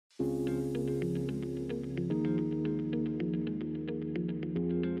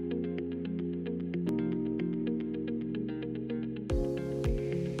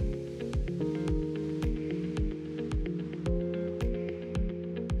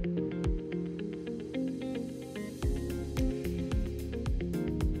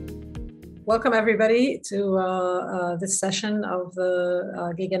Welcome everybody to this session of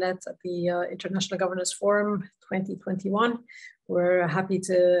the GigaNet at the International Governance Forum 2021. We're happy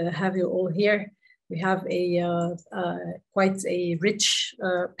to have you all here. We have a quite a rich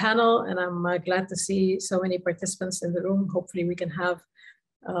panel, and I'm glad to see so many participants in the room. Hopefully we can have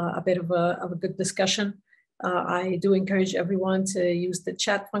a bit of a good discussion. I do encourage everyone to use the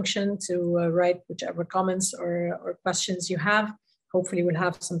chat function to write whichever comments or questions you have. Hopefully we'll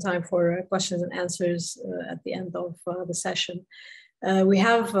have some time for questions and answers at the end of the session. We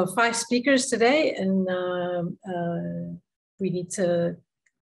have 5 speakers today, and we need to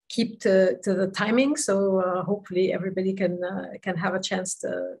keep to the timing. So hopefully everybody can have a chance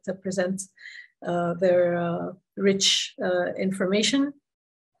to present their rich information.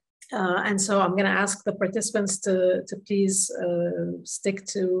 And so I'm going to ask the participants to please stick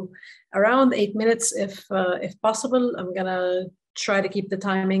to around 8 minutes if possible. I'm going to try to keep the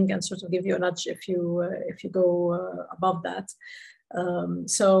timing and sort of give you a nudge if you go above that.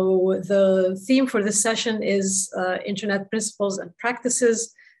 So the theme for this session is Internet Principles and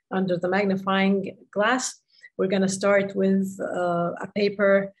Practices under the Magnifying Glass. We're going to start with a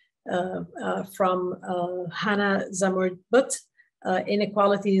paper from Henna Zamurd-Butt,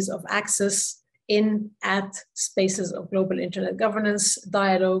 Inequalities of Access in at Spaces of Global Internet Governance,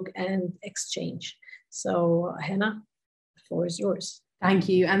 Dialogue and Exchange. So Henna, the floor is yours. Thank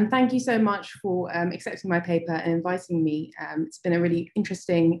you, and thank you so much for accepting my paper and inviting me. It's been a really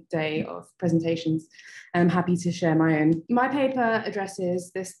interesting day of presentations, and I'm happy to share my own. My paper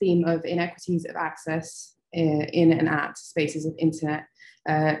addresses this theme of inequities of access in and at spaces of internet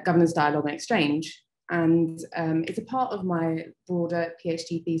governance, dialogue and exchange. And it's a part of my broader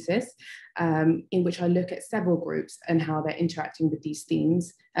PhD thesis in which I look at several groups and how they're interacting with these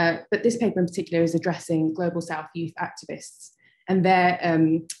themes. But this paper in particular is addressing Global South youth activists and their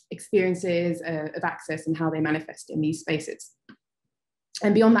experiences of access and how they manifest in these spaces.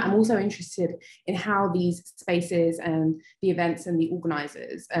 And beyond that, I'm also interested in how these spaces and the events and the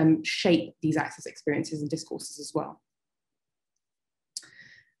organizers shape these access experiences and discourses as well.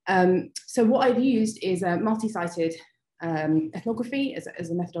 So what I've used is a multi-sited ethnography as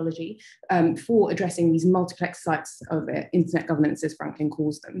a methodology for addressing these multiplex sites of internet governance, as Franklin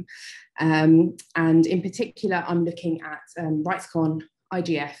calls them. And in particular, I'm looking at RightsCon,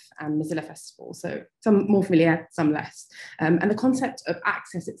 IGF and Mozilla Festival. So some more familiar, some less. And the concept of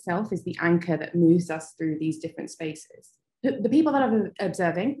access itself is the anchor that moves us through these different spaces. The people that I'm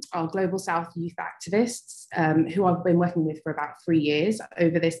observing are Global South youth activists who I've been working with for about 3 years.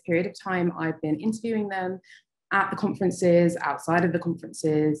 Over this period of time, I've been interviewing them at the conferences, outside of the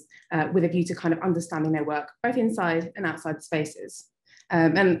conferences, with a view to kind of understanding their work, both inside and outside the spaces.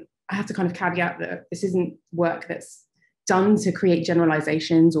 And I have to kind of caveat that this isn't work that's done to create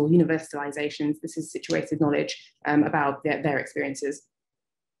generalizations or universalizations. This is situated knowledge about their experiences.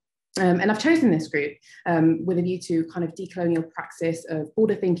 And I've chosen this group with a view to kind of decolonial praxis of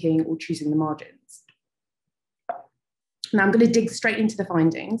border thinking or choosing the margins. Now I'm going to dig straight into the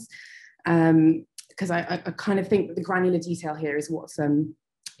findings because I kind of think that the granular detail here is what's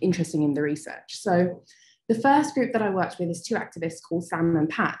interesting in the research. So the first group that I worked with is 2 activists called Sam and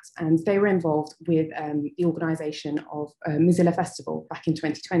Pat, and they were involved with the organisation of Mozilla Festival back in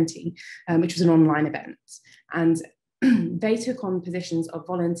 2020, which was an online event. And they took on positions of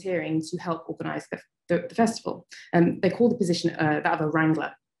volunteering to help organise the festival. They called the position that of a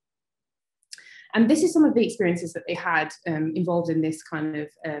wrangler. And this is some of the experiences that they had involved in this kind of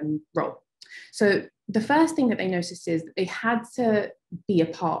role. So the first thing that they noticed is that they had to be a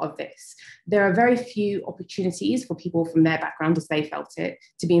part of this. There are very few opportunities for people from their background, as they felt it,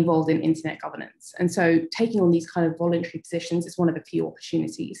 to be involved in internet governance. And so taking on these kind of voluntary positions is one of the few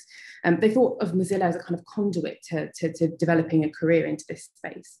opportunities. They thought of Mozilla as a kind of conduit to developing a career into this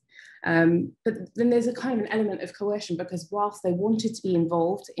space. But then there's a kind of an element of coercion, because whilst they wanted to be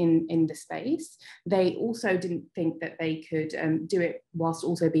involved in the space, they also didn't think that they could do it whilst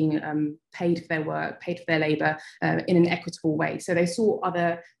also being paid for their work, paid for their labour in an equitable way. So they saw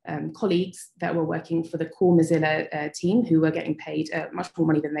other colleagues that were working for the core Mozilla team who were getting paid much more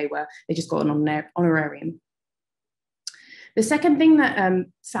money than they were. They just got an honorarium. The second thing that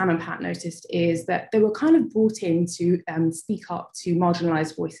Sam and Pat noticed is that they were kind of brought in to speak up to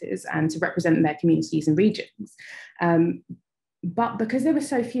marginalised voices and to represent their communities and regions. But because there were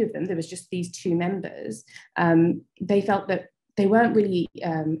so few of them, there was just these 2 members, they felt that they weren't really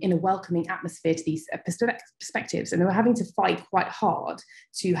in a welcoming atmosphere to these perspectives, and they were having to fight quite hard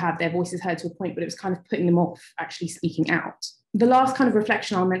to have their voices heard to a point, but it was kind of putting them off actually speaking out. The last kind of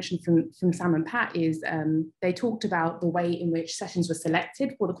reflection I'll mention from Sam and Pat is they talked about the way in which sessions were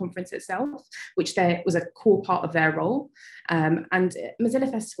selected for the conference itself, which was a core part of their role. And at Mozilla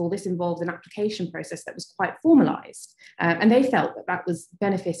Festival, this involved an application process that was quite formalized. And they felt that that was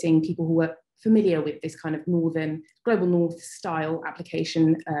benefiting people who were familiar with this kind of global north style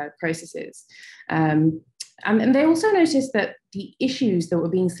application processes. And they also noticed that the issues that were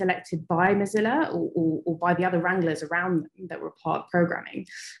being selected by Mozilla or by the other wranglers around them that were part of programming,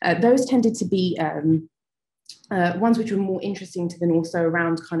 those tended to be ones which were more interesting to them, also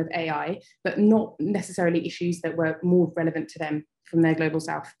around kind of AI, but not necessarily issues that were more relevant to them from their Global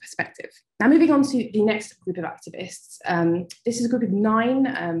South perspective. Now, moving on to the next group of activists. This is a group of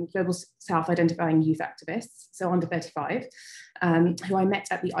 9 Global South identifying youth activists, so under 35, who I met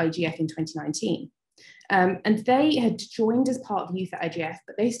at the IGF in 2019. And they had joined as part of youth at IGF,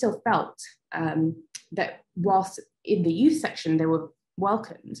 but they still felt that whilst in the youth section, they were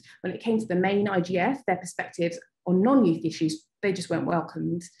welcomed, when it came to the main IGF, their perspectives on non-youth issues, they just weren't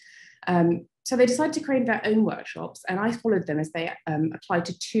welcomed. So they decided to create their own workshops, and I followed them as they applied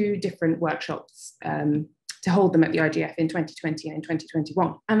to 2 different workshops to hold them at the IGF in 2020 and in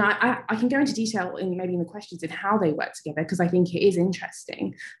 2021. And I can go into detail maybe in the questions in how they work together, because I think it is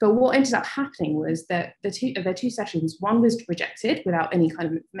interesting. But what ended up happening was that their 2 sessions, one was rejected without any kind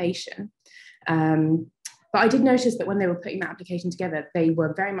of information. But I did notice that when they were putting that application together, they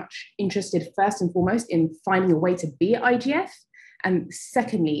were very much interested, first and foremost, in finding a way to be at IGF, and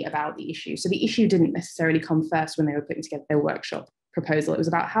secondly, about the issue. So the issue didn't necessarily come first when they were putting together their workshop proposal. It was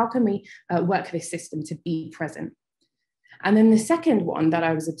about how can we work this system to be present. And then the second one that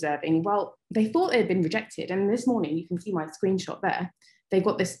I was observing, well, they thought they had been rejected. And this morning, you can see my screenshot there. I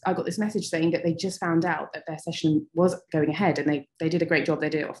got this message saying that they just found out that their session was going ahead, and they did a great job. They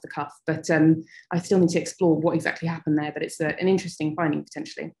did it off the cuff, but I still need to explore what exactly happened there, but it's an interesting finding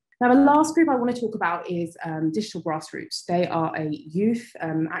potentially. Now, the last group I want to talk about is Digital Grassroots. They are a youth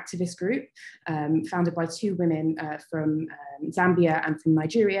activist group founded by 2 women from Zambia and from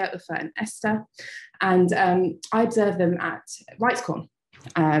Nigeria, Uever and Esther. And I observed them at RightsCon,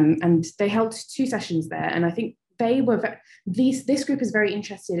 and they held 2 sessions there. And I think they were, this group is very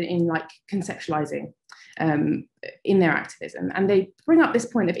interested in like conceptualizing in their activism, and they bring up this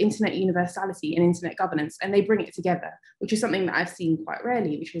point of internet universality and internet governance, and they bring it together, which is something that I've seen quite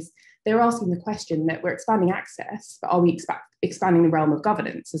rarely, which is they're asking the question that we're expanding access, but are we expanding the realm of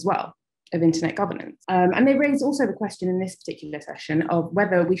governance as well, of internet governance? And they raise also the question in this particular session of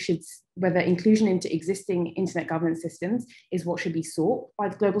whether inclusion into existing internet governance systems is what should be sought by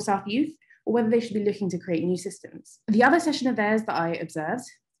the Global South youth, or whether they should be looking to create new systems. The other session of theirs that I observed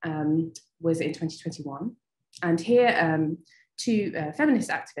was in 2021. And here, 2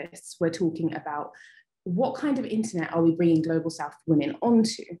 feminist activists were talking about what kind of internet are we bringing Global South women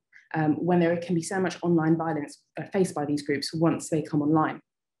onto when there can be so much online violence faced by these groups once they come online.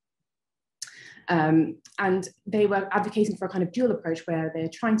 And they were advocating for a kind of dual approach where they're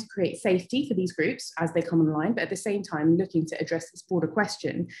trying to create safety for these groups as they come online, but at the same time looking to address this broader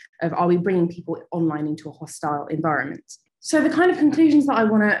question of, are we bringing people online into a hostile environment? So the kind of conclusions that I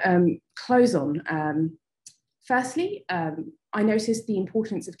want to close on, firstly, I noticed the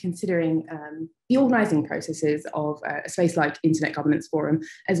importance of considering the organising processes of a space like Internet Governance Forum,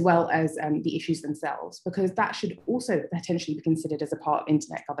 as well as the issues themselves, because that should also potentially be considered as a part of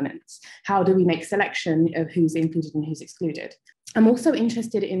internet governance. How do we make selection of who's included and who's excluded? I'm also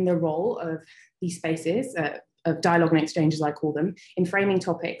interested in the role of these spaces, of dialogue and exchange, as I call them, in framing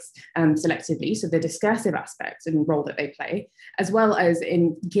topics selectively, so the discursive aspects and role that they play, as well as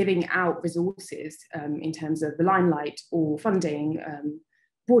in giving out resources in terms of the limelight or funding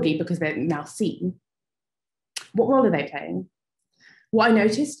broadly, because they're now seen. What role are they playing? What I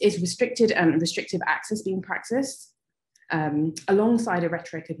noticed is restrictive access being practiced alongside a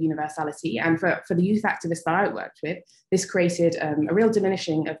rhetoric of universality. And for the youth activists that I worked with, this created a real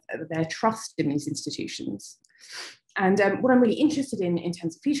diminishing of their trust in these institutions. And what I'm really interested in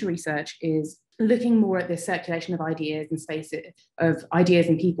terms of future research is looking more at the circulation of ideas and spaces of ideas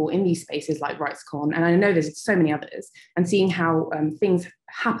and people in these spaces like RightsCon, and I know there's so many others, and seeing how things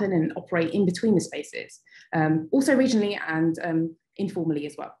happen and operate in between the spaces, also regionally and informally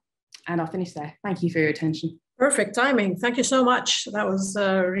as well. And I'll finish there. Thank you for your attention. Perfect timing. Thank you so much. That was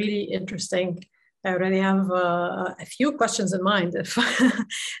really interesting. I already have a few questions in mind if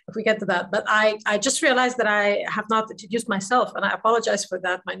we get to that. But I just realized that I have not introduced myself, and I apologize for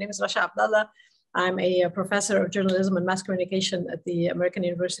that. My name is Rasha Abdulla. I'm a professor of journalism and mass communication at the American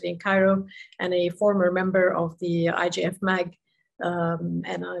University in Cairo, and a former member of the IGF MAG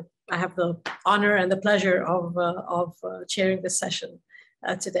And I have the honor and the pleasure of chairing this session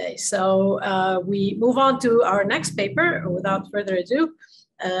today. So we move on to our next paper without further ado.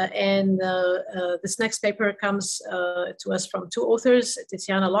 This next paper comes to us from two authors,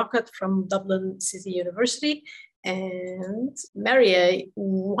 Tetyana Lokot from Dublin City University and Mariëlle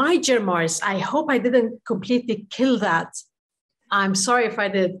Wijermars. I hope I didn't completely kill that. I'm sorry if I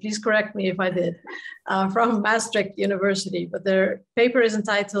did, please correct me if I did, from Maastricht University. But their paper is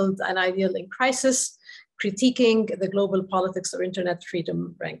entitled An Ideal in Crisis, Critiquing the Global Politics of Internet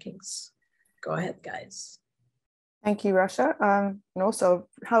Freedom Rankings. Go ahead, guys. Thank you, Rasha. And also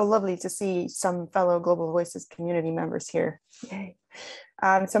how lovely to see some fellow Global Voices community members here. Yay.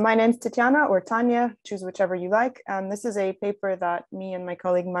 So my name's Tetyana, or Tanya, choose whichever you like. This is a paper that me and my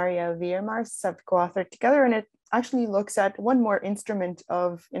colleague Mariëlle Wijermars have co-authored together, and it actually looks at one more instrument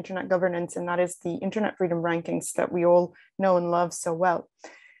of internet governance, and that is the internet freedom rankings that we all know and love so well.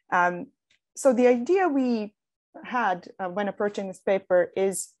 So the idea we had when approaching this paper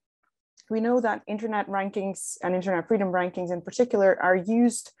is we know that internet rankings and internet freedom rankings in particular are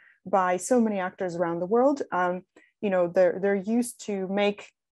used by so many actors around the world. You know, they're used to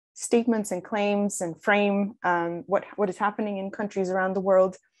make statements and claims and frame what is happening in countries around the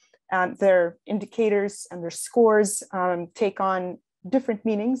world. Their indicators and their scores take on different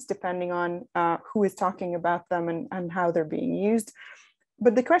meanings depending on who is talking about them and how they're being used.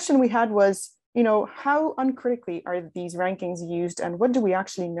 But the question we had was, you know, how uncritically are these rankings used, and what do we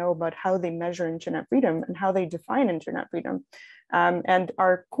actually know about how they measure internet freedom and how they define internet freedom? And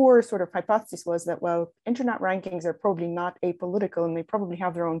our core sort of hypothesis was that, well, internet rankings are probably not apolitical and they probably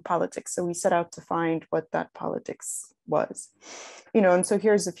have their own politics. So we set out to find what that politics was. You know, and so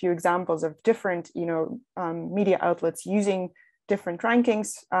here's a few examples of different, you know, media outlets using different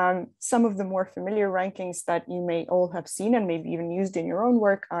rankings. Some of the more familiar rankings that you may all have seen and maybe even used in your own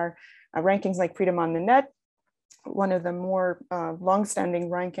work are rankings like Freedom on the Net, one of the more long-standing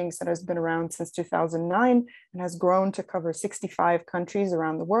rankings that has been around since 2009 and has grown to cover 65 countries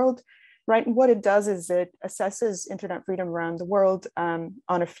around the world, right? And what it does is it assesses internet freedom around the world on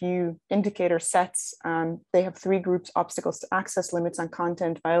a few indicator sets. They have three groups: obstacles to access, limits on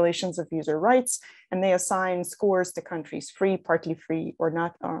content, violations of user rights, and they assign scores to countries: free, partly free, or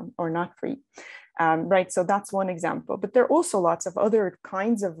not free. Right, so that's one example, but there are also lots of other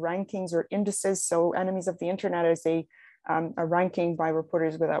kinds of rankings or indices. So Enemies of the Internet is a ranking by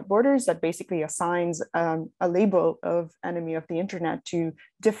Reporters Without Borders that basically assigns a label of enemy of the internet to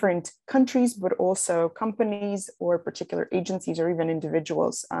different countries, but also companies or particular agencies or even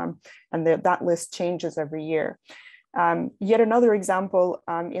individuals. And that list changes every year. Yet another example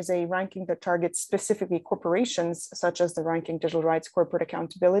is a ranking that targets specifically corporations, such as the Ranking Digital Rights Corporate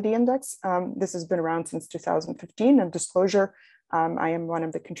Accountability Index. This has been around since 2015, and disclosure, I am one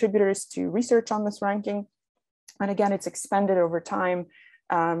of the contributors to research on this ranking. And again, it's expanded over time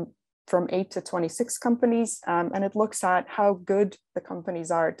from 8 to 26 companies, and it looks at how good the companies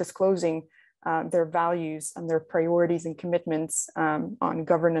are disclosing their values and their priorities and commitments on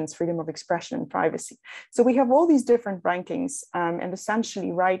governance, freedom of expression, and privacy. So we have all these different rankings, and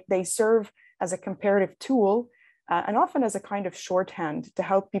essentially, right, they serve as a comparative tool and often as a kind of shorthand to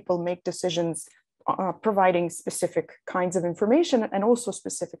help people make decisions, providing specific kinds of information and also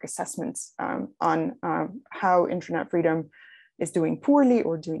specific assessments on how internet freedom is doing poorly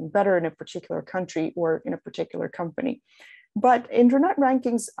or doing better in a particular country or in a particular company. But internet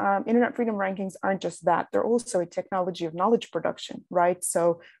rankings, internet freedom rankings aren't just that, they're also a technology of knowledge production, right?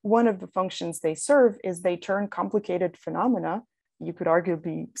 So one of the functions they serve is they turn complicated phenomena, you could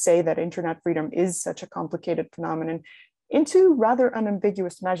arguably say that internet freedom is such a complicated phenomenon, into rather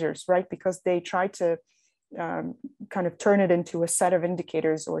unambiguous measures, right? Because they try to kind of turn it into a set of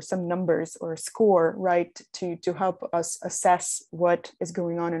indicators or some numbers or a score, right? To help us assess what is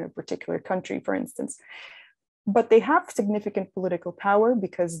going on in a particular country, for instance. But they have significant political power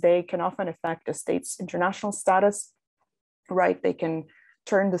because they can often affect a state's international status, right? They can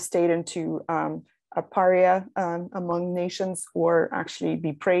turn the state into a pariah among nations or actually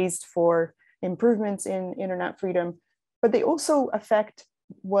be praised for improvements in internet freedom. But they also affect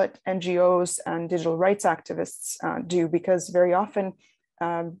what NGOs and digital rights activists do, because very often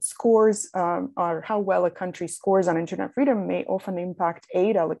scores or how well a country scores on internet freedom may often impact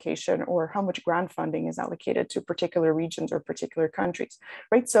aid allocation or how much grant funding is allocated to particular regions or particular countries,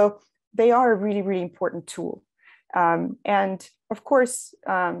 right? So they are a really, really important tool. And of course,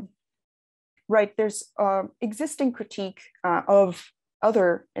 right, there's existing critique of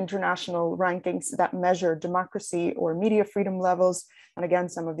other international rankings that measure democracy or media freedom levels. And again,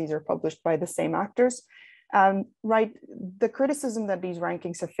 some of these are published by the same actors. Right, the criticism that these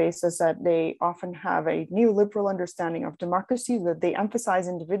rankings have faced is that they often have a neoliberal understanding of democracy, that they emphasize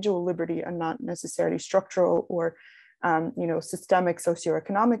individual liberty and not necessarily structural or systemic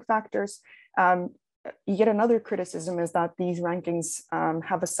socioeconomic factors. Yet another criticism is that these rankings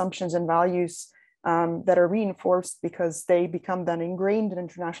have assumptions and values that are reinforced because they become then ingrained in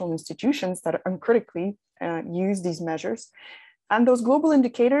international institutions that uncritically use these measures. And those global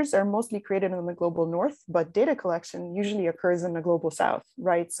indicators are mostly created in the global north, but data collection usually occurs in the global south,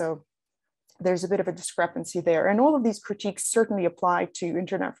 right? So there's a bit of a discrepancy there. And all of these critiques certainly apply to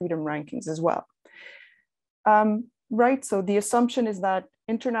internet freedom rankings as well. Right, so the assumption is that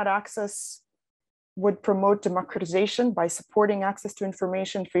internet access would promote democratization by supporting access to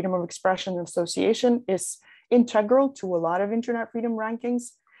information, freedom of expression and association is integral to a lot of internet freedom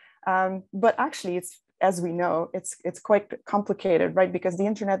rankings. But actually, it's, as we know, it's quite complicated, right? Because the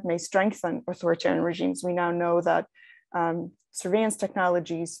internet may strengthen authoritarian regimes. We now know that surveillance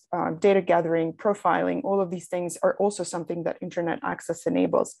technologies, data gathering, profiling, all of these things are also something that internet access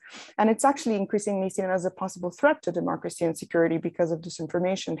enables. And it's actually increasingly seen as a possible threat to democracy and security because of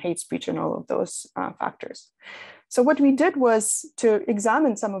disinformation, hate speech, and all of those factors. So what we did was to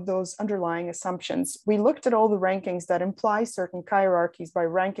examine some of those underlying assumptions. We looked at all the rankings that imply certain hierarchies by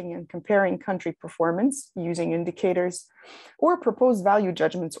ranking and comparing country performance using indicators, or propose value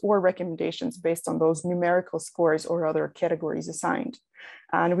judgments or recommendations based on those numerical scores or other categories assigned.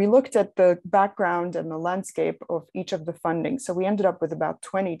 And we looked at the background and the landscape of each of the fundings. So we ended up with about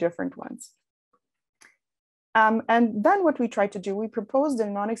 20 different ones. And then what we tried to do, we proposed a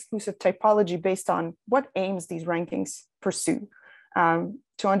non-exclusive typology based on what aims these rankings pursue,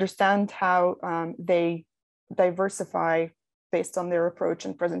 to understand how they diversify based on their approach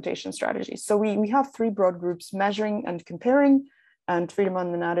and presentation strategies. So we have three broad groups: measuring and comparing, and Freedom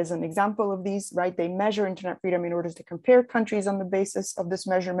on the Net is an example of these, right? They measure internet freedom in order to compare countries on the basis of this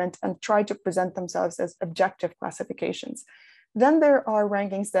measurement and try to present themselves as objective classifications. Then there are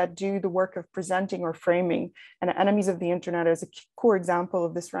rankings that do the work of presenting or framing, and Enemies of the Internet is a core example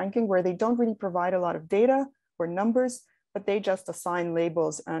of this ranking, where they don't really provide a lot of data or numbers, but they just assign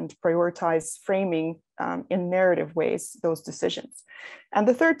labels and prioritize framing in narrative ways, those decisions. And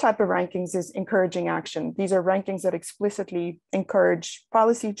the third type of rankings is encouraging action. These are rankings that explicitly encourage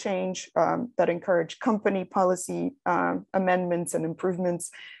policy change, that encourage company policy amendments and improvements,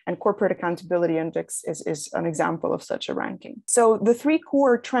 and corporate accountability index is an example of such a ranking. So the three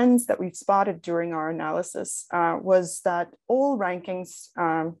core trends that we've spotted during our analysis was that all rankings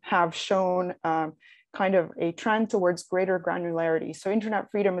have shown kind of a trend towards greater granularity. So internet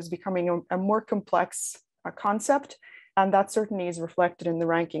freedom is becoming a more complex concept, and that certainly is reflected in the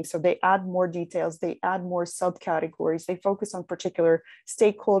ranking. So they add more details, they add more subcategories, they focus on particular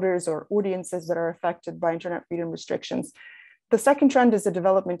stakeholders or audiences that are affected by internet freedom restrictions. The second trend is a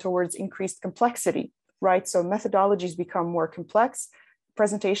development towards increased complexity, right? So methodologies become more complex,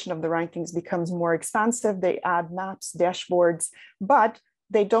 presentation of the rankings becomes more expansive, they add maps, dashboards, but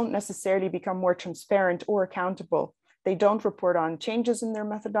they don't necessarily become more transparent or accountable. They don't report on changes in their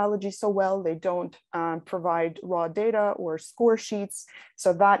methodology so well. They don't provide raw data or score sheets.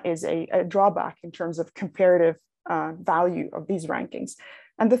 So that is a drawback in terms of comparative value of these rankings.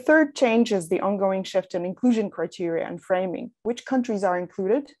 And the third change is the ongoing shift in inclusion criteria and framing. Which countries are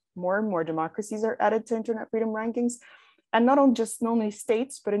included? More and more democracies are added to internet freedom rankings. And not only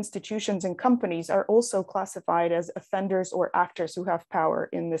states, but institutions and companies are also classified as offenders or actors who have power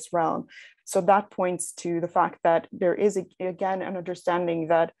in this realm. So that points to the fact that there is, again, an understanding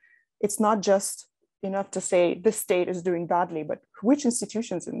that it's not just enough to say this state is doing badly, but which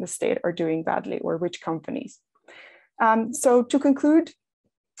institutions in the state are doing badly, or which companies. So to conclude,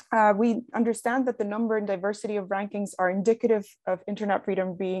 we understand that the number and diversity of rankings are indicative of internet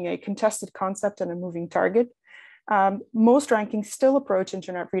freedom being a contested concept and a moving target. Most rankings still approach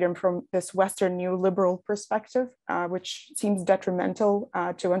internet freedom from this Western neoliberal perspective, which seems detrimental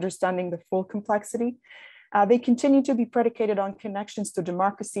to understanding the full complexity. They continue to be predicated on connections to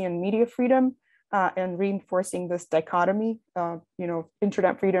democracy and media freedom, and reinforcing this dichotomy.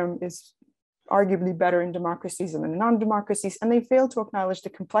 Internet freedom is arguably better in democracies than in non-democracies, and they fail to acknowledge the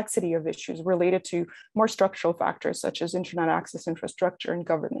complexity of issues related to more structural factors such as internet access infrastructure and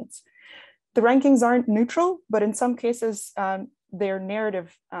governance. The rankings aren't neutral, but in some cases, their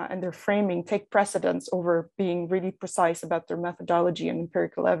narrative and their framing take precedence over being really precise about their methodology and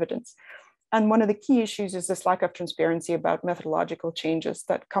empirical evidence. And one of the key issues is this lack of transparency about methodological changes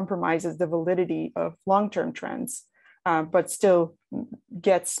that compromises the validity of long-term trends, but still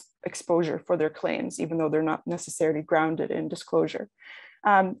gets exposure for their claims, even though they're not necessarily grounded in disclosure.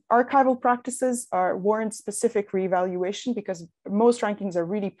 Archival practices warrant specific reevaluation because most rankings are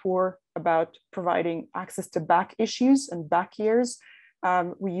really poor about providing access to back issues and back years.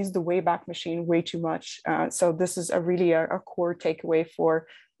 We use the Wayback Machine way too much. So this is really a core takeaway for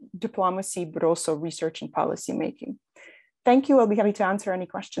diplomacy, but also research and policy making. Thank you. I'll be happy to answer any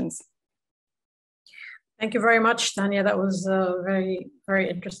questions. Thank you very much, Tanya. That was very, very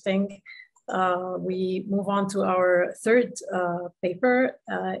interesting. We move on to our third paper,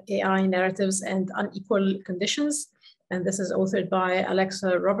 AI Narratives and Unequal Conditions. And this is authored by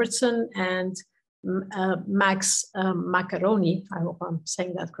Alexa Robertson and Max Maccarone, I hope I'm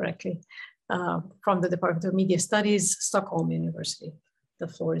saying that correctly, from the Department of Media Studies, Stockholm University. The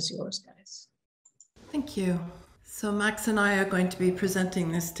floor is yours, guys. Thank you. So Max and I are going to be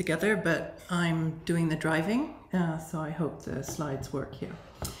presenting this together, but I'm doing the driving, so I hope the slides work here.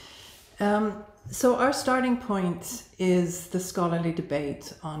 So our starting point is the scholarly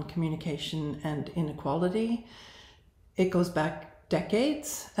debate on communication and inequality. It goes back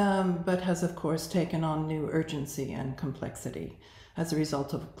decades, but has of course taken on new urgency and complexity as a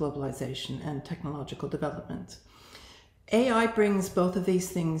result of globalization and technological development. AI brings both of these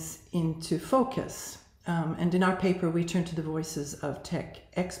things into focus. And in our paper, we turn to the voices of tech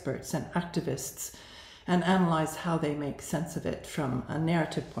experts and activists and analyze how they make sense of it from a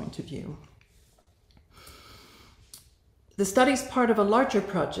narrative point of view. The study is part of a larger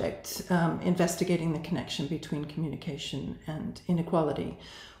project investigating the connection between communication and inequality.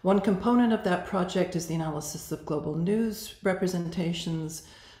 One component of that project is the analysis of global news representations.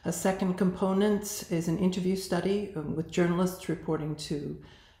 A second component is an interview study with journalists reporting to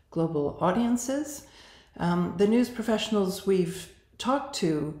global audiences. The news professionals we've talked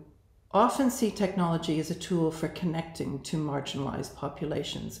to often see technology as a tool for connecting to marginalized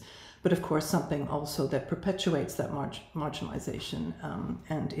populations, but of course something also that perpetuates that marginalization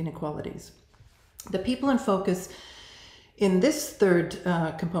and inequalities. The people in focus in this third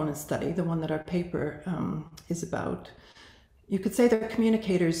component study, the one that our paper is about, you could say they're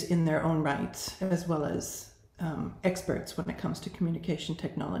communicators in their own right, as well as experts when it comes to communication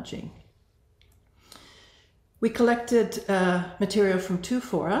technology. We collected material from two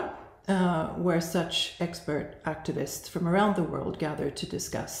fora where such expert activists from around the world gathered to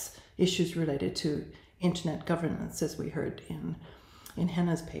discuss issues related to internet governance, as we heard in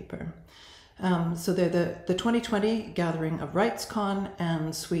Henna's paper. So they're the 2020 gathering of RightsCon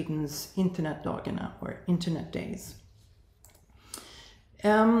and Sweden's Internetdagarna, or Internet Days.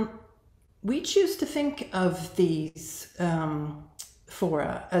 We choose to think of these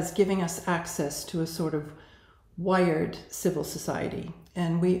fora as giving us access to a sort of wired civil society.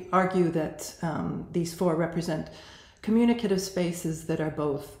 And we argue that these fora represent communicative spaces that are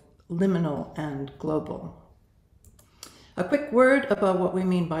both liminal and global. A quick word about what we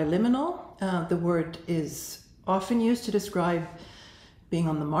mean by liminal. The word is often used to describe being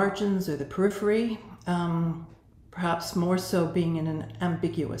on the margins or the periphery, perhaps more so being in an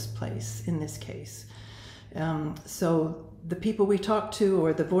ambiguous place in this case. So the people we talk to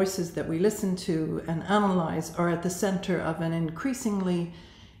or the voices that we listen to and analyze are at the center of an increasingly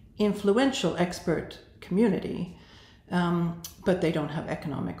influential expert community, but they don't have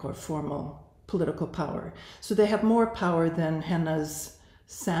economic or formal political power. So they have more power than Henna's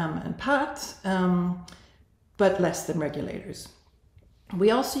Sam and Pat, but less than regulators. We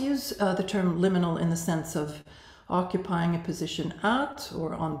also use the term liminal in the sense of occupying a position at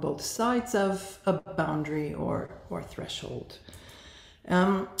or on both sides of a boundary or threshold.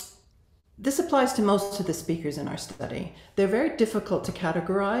 This applies to most of the speakers in our study. They're very difficult to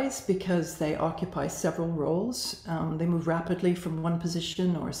categorize because they occupy several roles. They move rapidly from one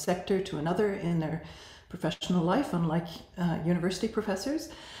position or sector to another in their professional life, unlike university professors.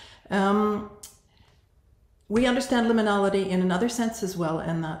 We understand liminality in another sense as well,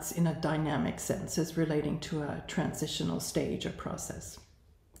 and that's in a dynamic sense, as relating to a transitional stage or process.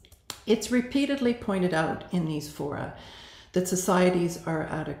 It's repeatedly pointed out in these fora that societies are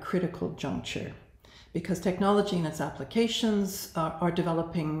at a critical juncture because technology and its applications are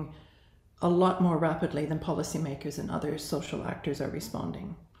developing a lot more rapidly than policymakers and other social actors are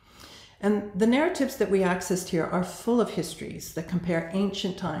responding. And the narratives that we accessed here are full of histories that compare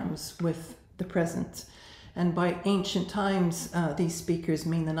ancient times with the present. And by ancient times, these speakers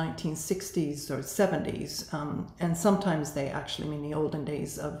mean the 1960s or 70s, and sometimes they actually mean the olden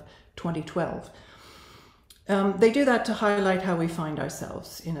days of 2012. They do that to highlight how we find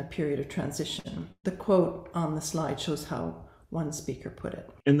ourselves in a period of transition. The quote on the slide shows how one speaker put it.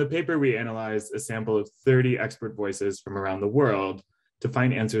 In the paper, we analyzed a sample of 30 expert voices from around the world to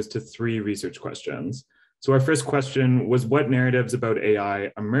find answers to 3 research questions. So our first question was, what narratives about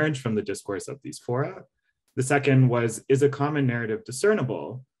AI emerge from the discourse of these fora? The second was, is a common narrative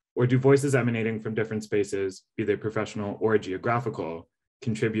discernible, or do voices emanating from different spaces, be they professional or geographical,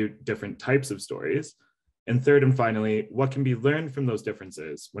 contribute different types of stories? And third and finally, what can be learned from those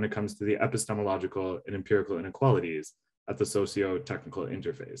differences when it comes to the epistemological and empirical inequalities at the socio-technical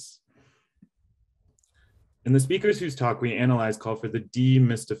interface? In the speakers whose talk we analyzed call for the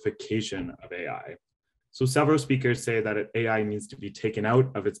demystification of AI. So several speakers say that AI needs to be taken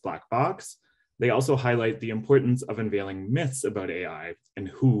out of its black box. They also highlight the importance of unveiling myths about AI and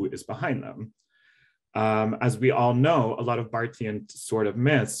who is behind them. As we all know, a lot of Barthian sort of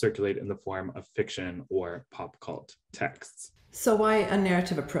myths circulate in the form of fiction or pop cult texts. So why a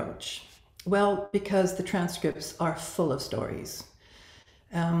narrative approach? Well, because the transcripts are full of stories.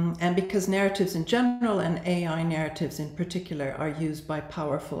 And because narratives in general and AI narratives in particular are used by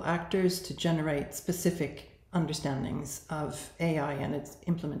powerful actors to generate specific understandings of AI and its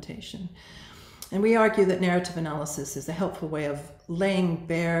implementation. And we argue that narrative analysis is a helpful way of laying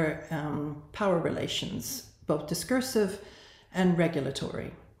bare power relations, both discursive and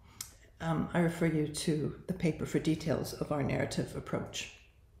regulatory. I refer you to the paper for details of our narrative approach.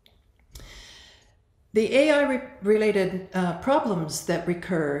 The AI-related problems that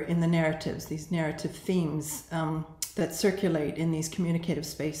recur in the narratives, these narrative themes that circulate in these communicative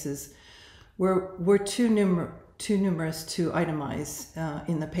spaces, were too numerous to itemize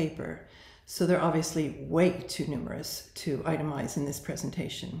in the paper. So they're obviously way too numerous to itemize in this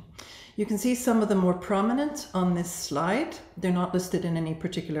presentation. You can see some of the more prominent on this slide. They're not listed in any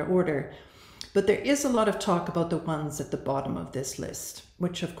particular order, but there is a lot of talk about the ones at the bottom of this list,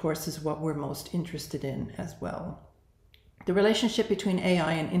 which of course is what we're most interested in as well. The relationship between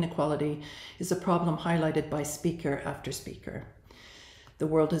AI and inequality is a problem highlighted by speaker after speaker. The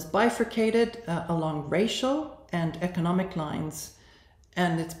world is bifurcated along racial and economic lines,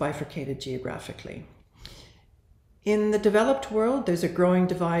 and it's bifurcated geographically. In the developed world, there's a growing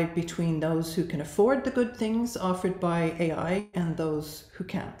divide between those who can afford the good things offered by AI and those who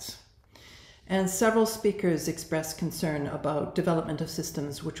can't. And several speakers express concern about development of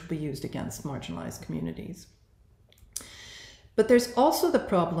systems which will be used against marginalized communities. But there's also the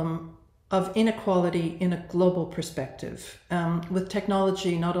problem of inequality in a global perspective, with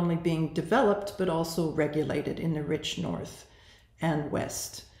technology not only being developed, but also regulated in the rich North and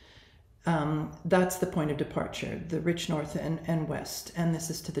West. That's the point of departure, the rich North and West, and this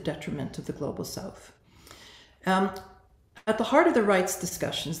is to the detriment of the global South. At the heart of the rights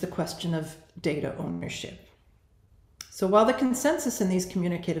discussion is the question of data ownership. So while the consensus in these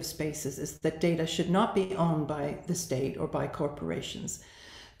communicative spaces is that data should not be owned by the state or by corporations,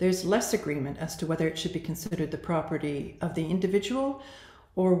 there's less agreement as to whether it should be considered the property of the individual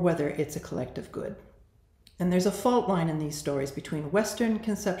or whether it's a collective good. And there's a fault line in these stories between Western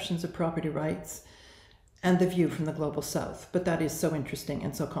conceptions of property rights and the view from the global South. But that is so interesting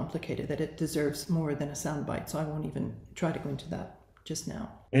and so complicated that it deserves more than a soundbite, so I won't even try to go into that just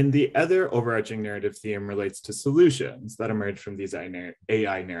now. And the other overarching narrative theme relates to solutions that emerge from these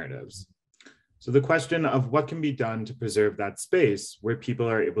AI narratives. So the question of what can be done to preserve that space where people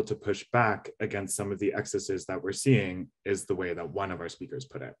are able to push back against some of the excesses that we're seeing is the way that one of our speakers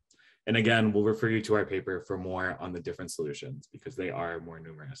put it. And again, we'll refer you to our paper for more on the different solutions because they are more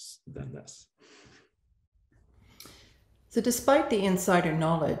numerous than this. So despite the insider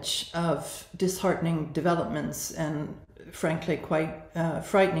knowledge of disheartening developments and frankly quite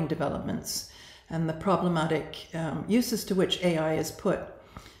frightening developments and the problematic uses to which AI is put,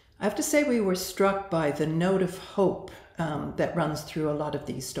 I have to say we were struck by the note of hope that runs through a lot of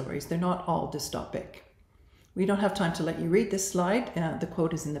these stories. They're not all dystopic. We don't have time to let you read this slide. The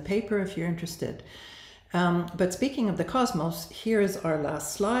quote is in the paper if you're interested. But speaking of the cosmos, here is our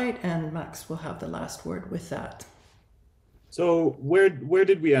last slide, and Max will have the last word with that. So where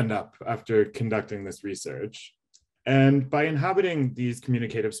did we end up after conducting this research? And by inhabiting these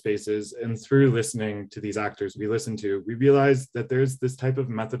communicative spaces and through listening to these actors we listen to, we realized that there's this type of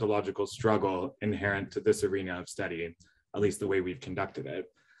methodological struggle inherent to this arena of study, at least the way we've conducted it.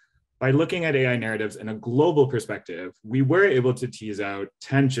 By looking at AI narratives in a global perspective, we were able to tease out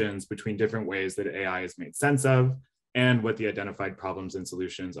tensions between different ways that AI is made sense of and what the identified problems and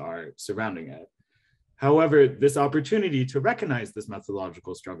solutions are surrounding it. However, this opportunity to recognize this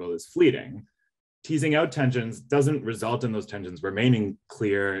methodological struggle is fleeting. Teasing out tensions doesn't result in those tensions remaining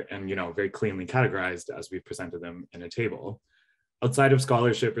clear and very cleanly categorized as we presented them in a table. Outside of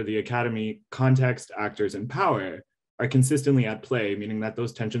scholarship or the academy, context, actors, and power are consistently at play, meaning that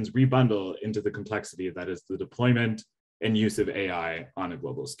those tensions rebundle into the complexity that is the deployment and use of AI on a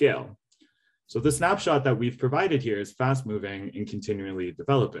global scale. So the snapshot that we've provided here is fast-moving and continually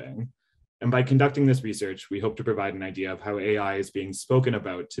developing. And by conducting this research, we hope to provide an idea of how AI is being spoken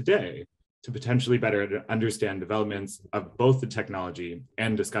about today to potentially better understand developments of both the technology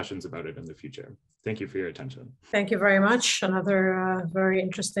and discussions about it in the future. Thank you for your attention. Thank you very much. Another very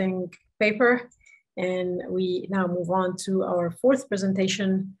interesting paper. And we now move on to our fourth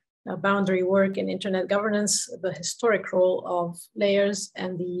presentation, Boundary Work in Internet Governance, the Historic Role of Layers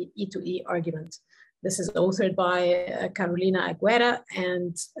and the E2E Argument. This is authored by Carolina Aguerre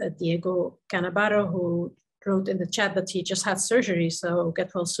and Diego Canabarro, who wrote in the chat that he just had surgery, so get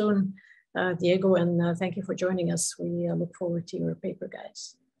well soon, Diego, and thank you for joining us. We look forward to your paper,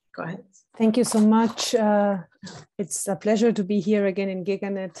 guys. Go ahead. Thank you so much. It's a pleasure to be here again in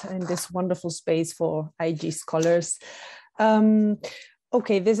GigaNet in this wonderful space for IG scholars.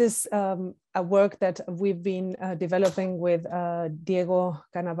 Okay, this is a work that we've been developing with Diego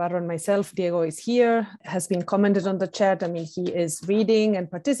Canabarro and myself. Diego is here, has been commented on the chat. I mean, he is reading and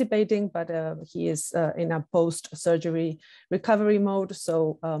participating, but he is in a post-surgery recovery mode.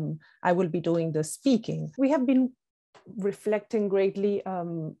 So I will be doing the speaking. We have been reflecting greatly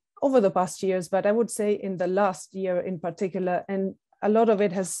over the past years, but I would say in the last year in particular, and a lot of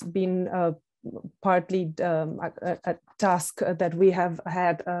it has been partly a task that we have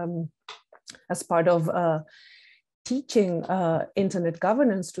had as part of teaching internet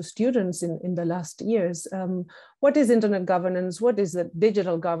governance to students in the last years. What is internet governance? What is the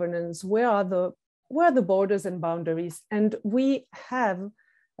digital governance? Where are the borders and boundaries? And we have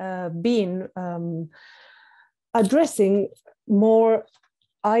been addressing more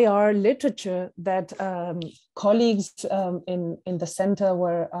IR literature that colleagues in the center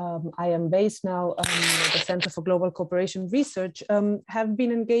where I am based now, the Center for Global Cooperation Research, have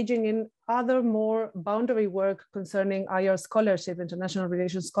been engaging in other more boundary work concerning IR scholarship, international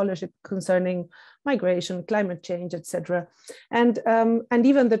relations scholarship concerning migration, climate change, etc. And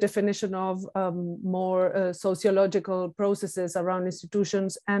even the definition of more sociological processes around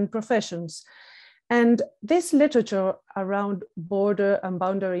institutions and professions. And this literature around border and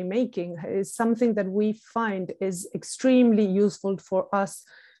boundary making is something that we find is extremely useful for us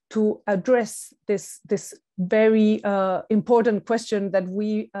to address this very important question that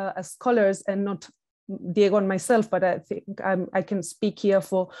we as scholars, and not Diego and myself, but I think I can speak here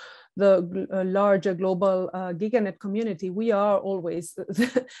for the larger global GigaNet community. We are always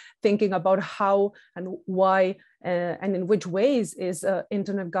thinking about how and why and in which ways is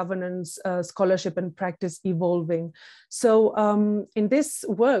internet governance scholarship and practice evolving. So in this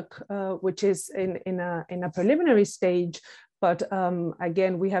work, which is in a preliminary stage, but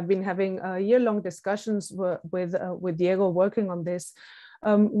again, we have been having year-long discussions with Diego working on this.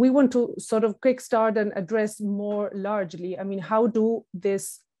 We want to sort of kickstart and address more largely, I mean, how do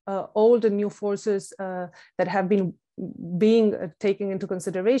this old and new forces that have been being taken into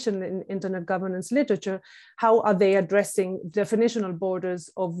consideration in internet governance literature, how are they addressing definitional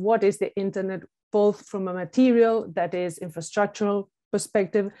borders of what is the internet, both from a material, that is infrastructural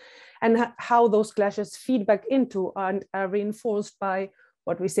perspective, and how those clashes feed back into and are reinforced by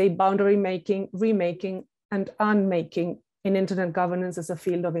what we say boundary making, remaking, and unmaking in internet governance as a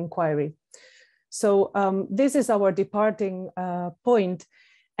field of inquiry. So this is our departing point.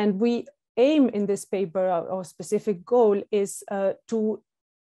 And we aim in this paper, our specific goal is to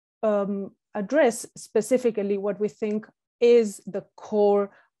address specifically what we think is the core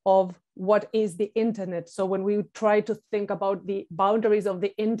of what is the internet. So when we try to think about the boundaries of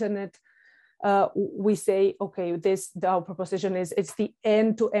the internet, we say, okay, our proposition is it's the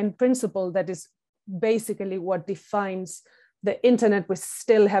end-to-end principle that is basically what defines the internet we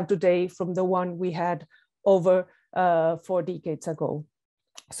still have today from the one we had over 4 decades ago.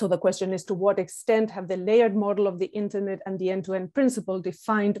 So the question is, to what extent have the layered model of the internet and the end-to-end principle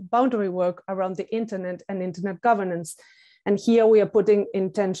defined boundary work around the internet and internet governance? And here we are putting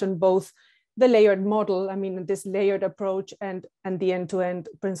in tension both the layered model, I mean, this layered approach, and the end-to-end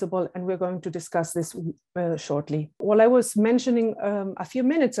principle, and we're going to discuss this shortly. While I was mentioning a few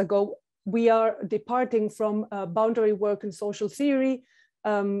minutes ago, we are departing from boundary work in social theory,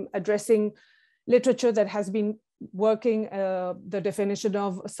 addressing literature that has been working the definition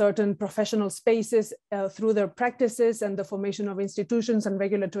of certain professional spaces through their practices and the formation of institutions and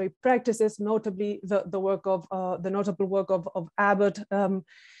regulatory practices, notably the notable work of Abbott.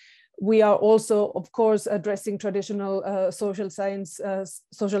 We are also, of course, addressing traditional social science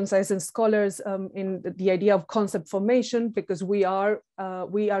and scholars in the idea of concept formation, because we are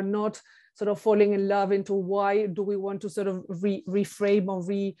not sort of falling in love into why do we want to sort of reframe or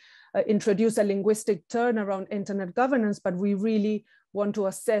reintroduce a linguistic turn around internet governance, but we really want to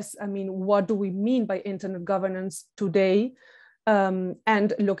assess, I mean, what do we mean by internet governance today,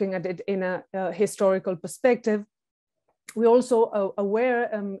 and looking at it in a historical perspective. We're also aware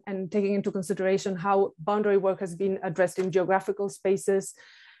and taking into consideration how boundary work has been addressed in geographical spaces,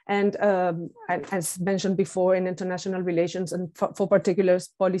 and as mentioned before, in international relations, and for particular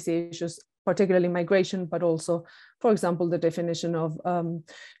policy issues, particularly migration, but also, for example, the definition of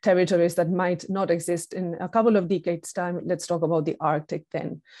territories that might not exist in a couple of decades' time. Let's talk about the Arctic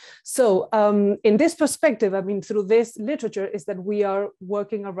then. So in this perspective, I mean, through this literature is that we are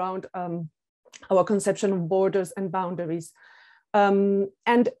working around our conception of borders and boundaries.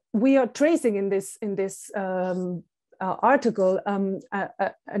 And we are tracing in this article and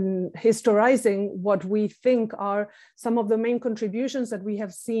historizing what we think are some of the main contributions that we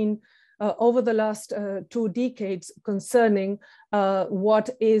have seen over the last 2 decades concerning what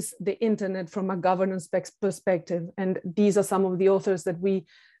is the internet from a governance perspective. And these are some of the authors that we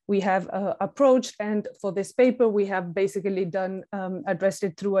have approached. And for this paper, we have basically addressed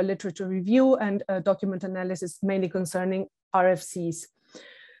it through a literature review and a document analysis, mainly concerning RFCs.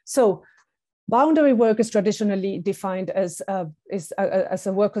 So boundary work is traditionally defined as a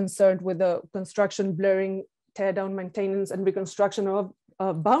work concerned with the construction, blurring, tear down, maintenance, and reconstruction of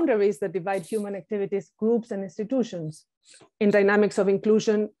boundaries that divide human activities, groups, and institutions in dynamics of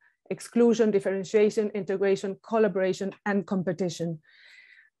inclusion, exclusion, differentiation, integration, collaboration, and competition.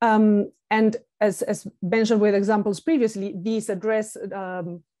 And as mentioned with examples previously, these address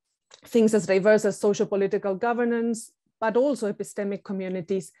things as diverse as social-political governance, but also epistemic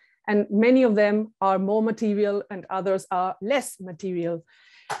communities. And many of them are more material and others are less material.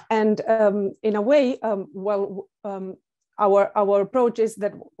 And in a way, our approach is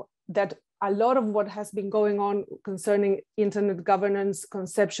that a lot of what has been going on concerning internet governance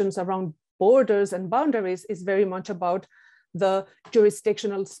conceptions around borders and boundaries is very much about the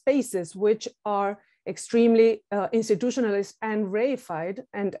jurisdictional spaces, which are extremely institutionalist and reified.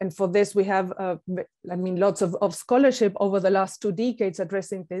 And for this, we have, lots of scholarship over the last 2 decades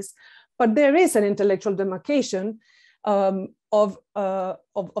addressing this. But there is an intellectual demarcation of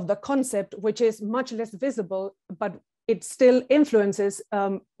the concept, which is much less visible, but it still influences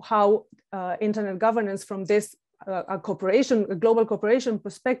how internet governance from this a global cooperation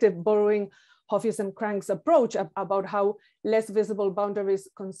perspective, borrowing Hoffius and Crank's approach about how less visible boundaries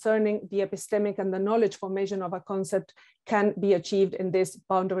concerning the epistemic and the knowledge formation of a concept can be achieved in this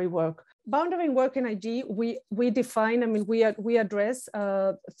boundary work. Boundary work in IG, we define, we address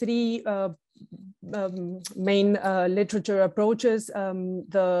 3 main literature approaches.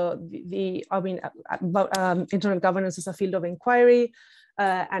 Internet governance is a field of inquiry,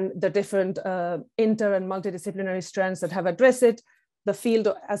 and the different inter and multidisciplinary strands that have addressed it. The field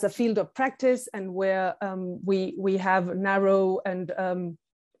as a field of practice, and where we have narrow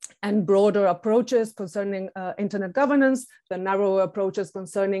and broader approaches concerning internet governance, the narrow approaches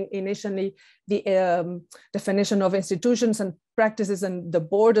concerning initially the definition of institutions and practices and the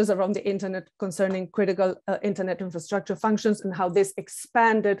borders around the internet concerning critical internet infrastructure functions, and how this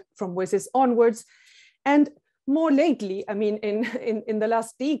expanded from WSIS onwards. And more lately, in the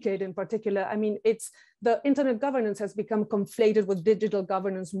last decade in particular, the internet governance has become conflated with digital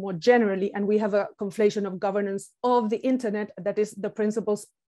governance more generally, and we have a conflation of governance of the internet, that is the principles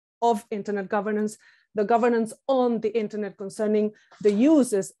of internet governance, the governance on the internet concerning the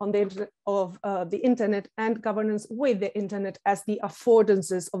uses on the internet of the internet, and governance with the internet as the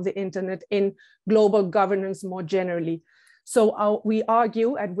affordances of the internet in global governance more generally. So we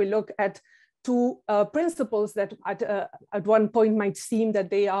argue and we look at 2 principles that at one point might seem that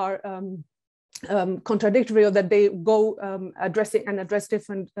they are contradictory, or that they go address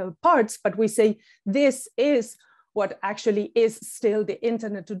different parts, but we say this is what actually is still the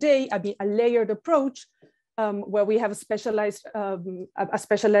internet today. A layered approach where we have a specialized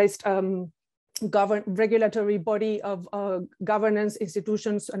regulatory body of governance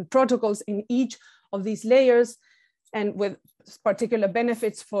institutions and protocols in each of these layers, and with particular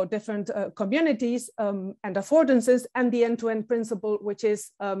benefits for different communities and affordances, and the end-to-end principle, which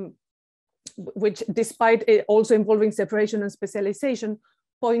is which, despite it also involving separation and specialization,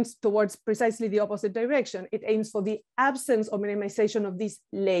 points towards precisely the opposite direction. It aims for the absence or minimization of these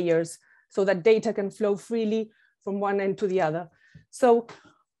layers so that data can flow freely from one end to the other. So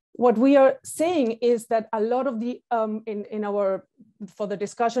what we are saying is that a lot of the, for the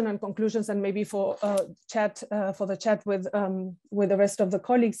discussion and conclusions, and maybe for the chat with the rest of the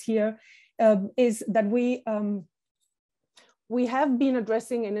colleagues here, is that we have been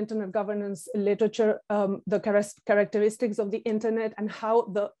addressing in internet governance literature the characteristics of the internet and how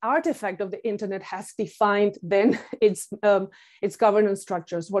the artifact of the internet has defined then its governance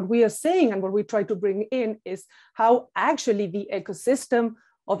structures. What we are saying and what we try to bring in is how actually the ecosystem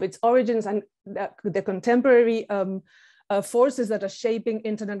of its origins and the contemporary forces that are shaping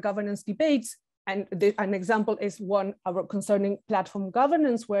internet governance debates. And an example is one concerning platform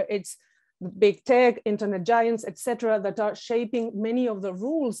governance, where it's big tech, internet giants, etc., that are shaping many of the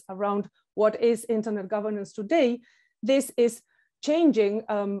rules around what is internet governance today. This is changing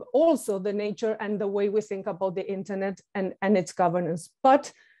also the nature and the way we think about the internet and its governance.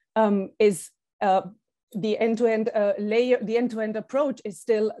 But the end-to-end layer, the end-to-end approach is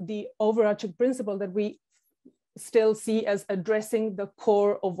still the overarching principle that we still see as addressing the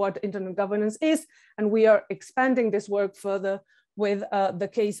core of what internet governance is. And we are expanding this work further with the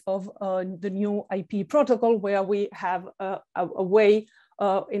case of the new IP protocol, where we have a way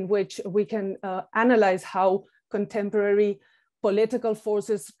in which we can analyze how contemporary political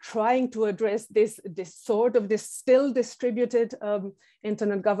forces trying to address this still distributed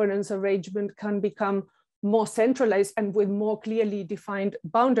internet governance arrangement can become more centralized and with more clearly defined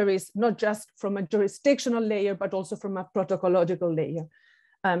boundaries, not just from a jurisdictional layer, but also from a protocological layer.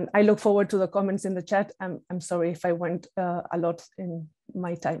 I look forward to the comments in the chat. I'm sorry if I went a lot in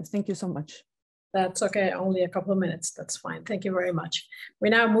my time. Thank you so much. That's okay, only a couple of minutes, that's fine. Thank you very much. We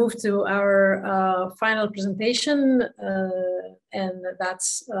now move to our final presentation, and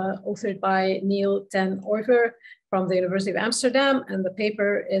that's authored by Niels ten Oever from the University of Amsterdam, and the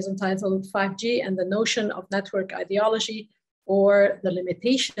paper is entitled 5G and the Notion of Network Ideology, or the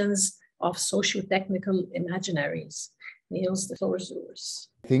Limitations of Sociotechnical Imaginaries. Niels, the floor is yours.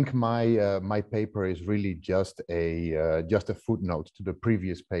 I think my paper is really just a footnote to the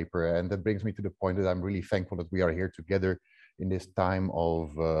previous paper, and that brings me to the point that I'm really thankful that we are here together in this time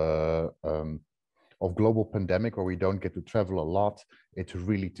of global pandemic, where we don't get to travel a lot. It's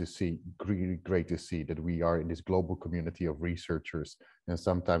really great to see that we are in this global community of researchers, and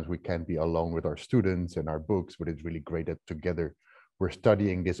sometimes we can't be alone with our students and our books, but it's really great that together we're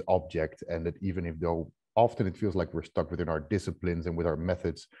studying this object, and that even if though often it feels like we're stuck within our disciplines and with our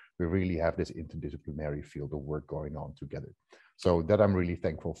methods, we really have this interdisciplinary field of work going on together. So that I'm really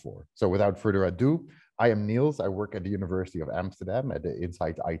thankful for. So without further ado, I am Niels. I work at the University of Amsterdam at the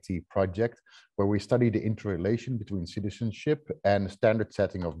Insight IT project, where we study the interrelation between citizenship and standard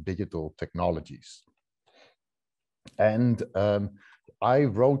setting of digital technologies. And I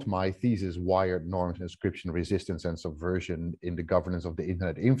wrote my thesis, Wired Norms, Inscription, Resistance, and Subversion in the Governance of the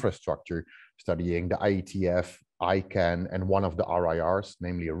Internet Infrastructure, studying the IETF, ICANN, and one of the RIRs,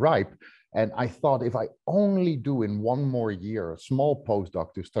 namely RIPE. And I thought if I only do in one more year a small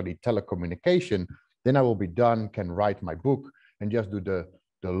postdoc to study telecommunication, then I will be done, can write my book, and just do the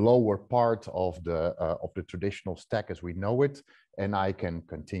lower part of the traditional stack as we know it, and I can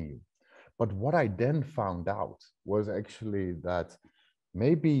continue. But what I then found out was actually that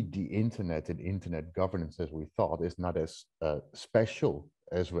maybe the internet and internet governance as we thought is not as special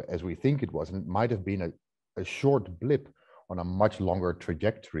as we think it was. And it might have been a short blip on a much longer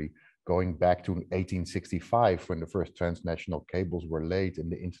trajectory going back to 1865, when the first transnational cables were laid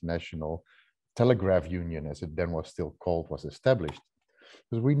and the International Telegraph Union, as it then was still called, was established.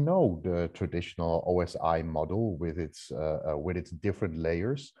 Because we know the traditional OSI model with its different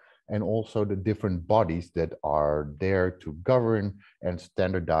layers, and also the different bodies that are there to govern and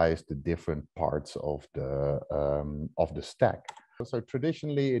standardize the different parts of the stack. So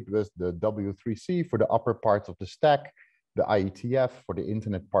traditionally, it was the W3C for the upper parts of the stack, the IETF for the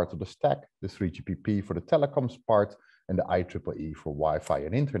internet part of the stack, the 3GPP for the telecoms part, and the IEEE for Wi-Fi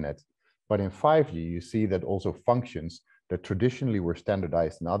and internet. But in 5G, you see that also functions that traditionally were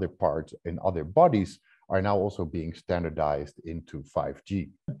standardized in other parts, in other bodies, are now also being standardized into 5G.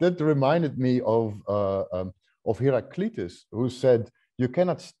 That reminded me of Heraclitus, who said, you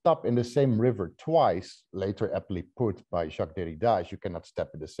cannot stop in the same river twice, later aptly put by Jacques Derrida, you cannot step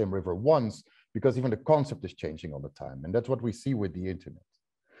in the same river once, because even the concept is changing all the time. And that's what we see with the internet.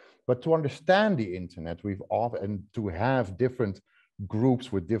 But to understand the internet, and to have different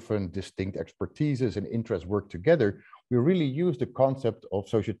groups with different distinct expertises and interests work together, we really use the concept of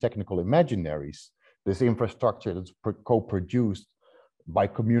sociotechnical imaginaries, this infrastructure that's co-produced by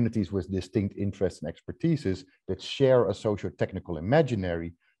communities with distinct interests and expertises that share a socio-technical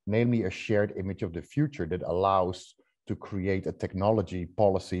imaginary, namely a shared image of the future that allows to create a technology,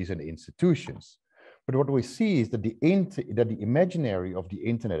 policies, and institutions. But what we see is that the imaginary of the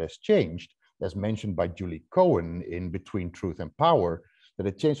internet has changed, as mentioned by Julie Cohen in Between Truth and Power, that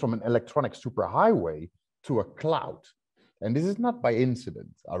it changed from an electronic superhighway to a cloud. And this is not by incident.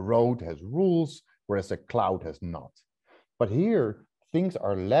 A road has rules, whereas a cloud has not. But here, things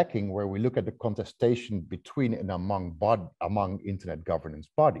are lacking where we look at the contestation between and among internet governance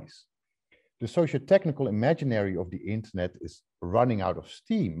bodies. The sociotechnical imaginary of the internet is running out of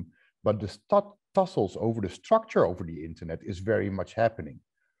steam, but the tussles over the structure over the internet is very much happening.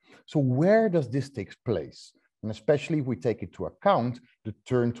 So where does this take place? And especially if we take into account the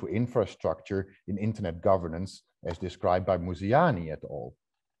turn to infrastructure in internet governance as described by Musiani et al.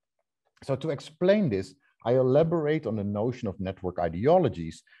 So to explain this, I elaborate on the notion of network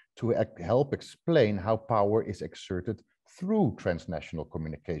ideologies to help explain how power is exerted through transnational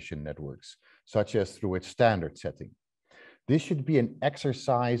communication networks, such as through its standard setting. This should be an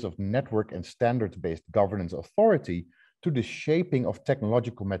exercise of network and standards-based governance authority to the shaping of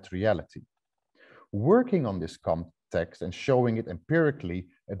technological materiality. Working on this context and showing it empirically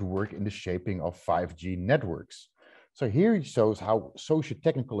at work in the shaping of 5G networks. So here it shows how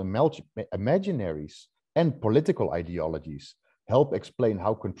socio-technical imaginaries and political ideologies help explain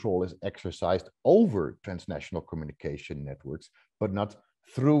how control is exercised over transnational communication networks, but not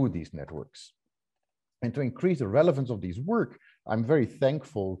through these networks. And to increase the relevance of these work, I'm very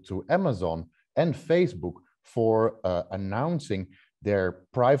thankful to Amazon and Facebook for announcing their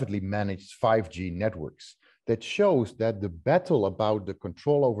privately managed 5G networks. That shows that the battle about the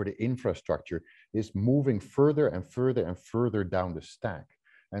control over the infrastructure is moving further and further and further down the stack.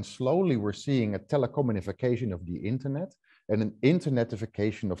 And slowly we're seeing a telecommunication of the internet and an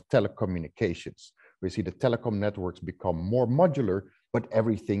internetification of telecommunications. We see the telecom networks become more modular, but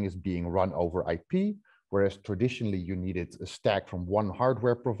everything is being run over IP, whereas traditionally you needed a stack from one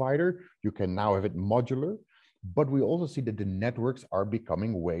hardware provider. You can now have it modular. But we also see that the networks are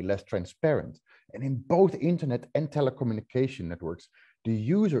becoming way less transparent. And in both internet and telecommunication networks, the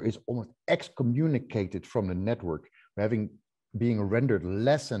user is almost excommunicated from the network, being rendered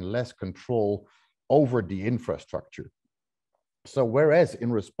less and less control over the infrastructure. So whereas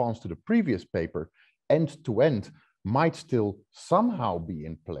in response to the previous paper, end-to-end might still somehow be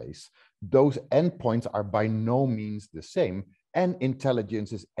in place, those endpoints are by no means the same, and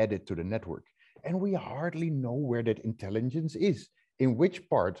intelligence is added to the network. And we hardly know where that intelligence is, in which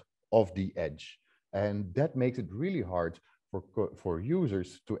part of the edge. And that makes it really hard for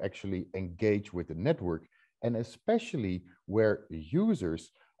users to actually engage with the network, and especially where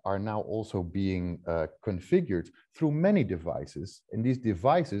users are now also being configured through many devices. And these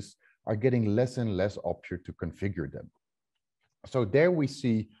devices are getting less and less option to configure them. So there we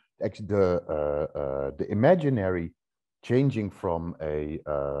see actually the imaginary changing from an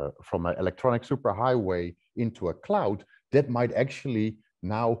electronic superhighway into a cloud that might actually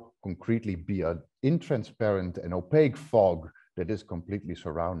now concretely be an intransparent and opaque fog that is completely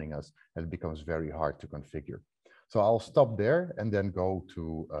surrounding us, and it becomes very hard to configure. So I'll stop there and then go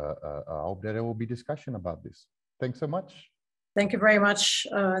to, I hope that there will be discussion about this. Thanks so much. Thank you very much,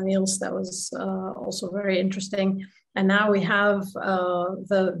 Niels. That was also very interesting. And now we have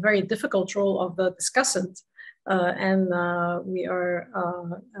the very difficult role of the discussant. We are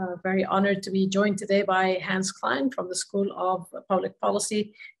very honored to be joined today by Hans Klein from the School of Public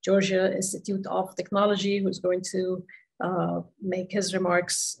Policy, Georgia Institute of Technology, who's going to make his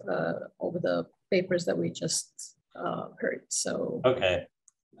remarks over the papers that we just heard. So, okay.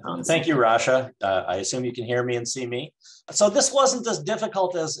 Thank you, Rasha. I assume you can hear me and see me. So this wasn't as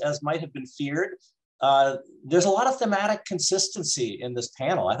difficult as might have been feared. There's a lot of thematic consistency in this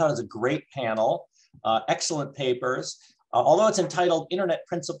panel. I thought it was a great panel. Excellent papers. Although it's entitled Internet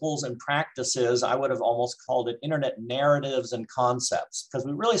Principles and Practices, I would have almost called it Internet Narratives and Concepts, because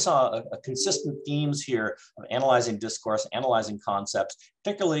we really saw a consistent themes here of analyzing discourse, analyzing concepts,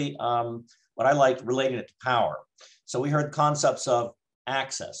 particularly what I liked relating it to power. So we heard concepts of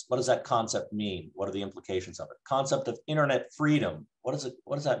access. What does that concept mean? What are the implications of it? Concept of internet freedom. What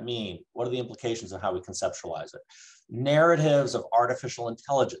does that mean? What are the implications of how we conceptualize it? Narratives of artificial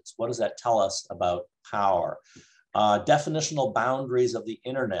intelligence. What does that tell us about power? Definitional boundaries of the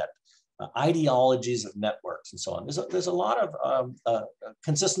internet, ideologies of networks, and so on. There's a lot of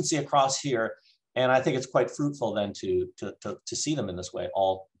consistency across here, and I think it's quite fruitful then to see them in this way,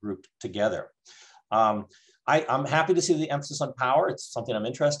 all grouped together. I'm happy to see the emphasis on power. It's something I'm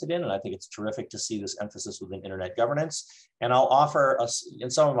interested in, and I think it's terrific to see this emphasis within internet governance. And I'll offer in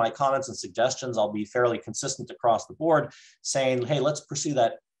some of my comments and suggestions, I'll be fairly consistent across the board, saying, hey, let's pursue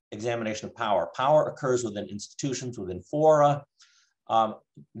that examination of power. Power occurs within institutions, within fora. Much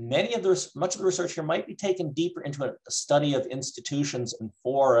of the research here might be taken deeper into a study of institutions and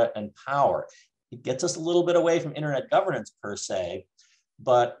fora and power. It gets us a little bit away from internet governance per se,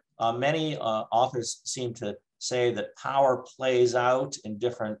 but many authors seem to say that power plays out in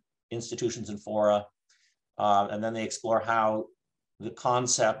different institutions and fora, and then they explore how the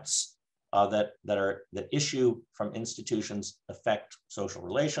concepts that issue from institutions affect social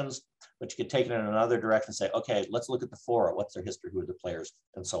relations. But you could take it in another direction and say, okay, let's look at the fora. What's their history? Who are the players?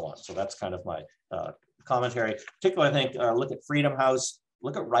 And so on. So that's kind of my commentary. Particularly, I think, look at Freedom House,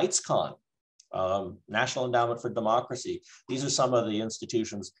 look at RightsCon, National Endowment for Democracy. These are some of the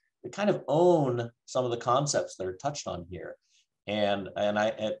institutions that kind of own some of the concepts that are touched on here. And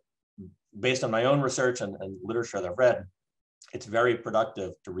based on my own research and literature that I've read, it's very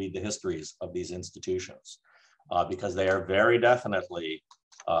productive to read the histories of these institutions because they are very definitely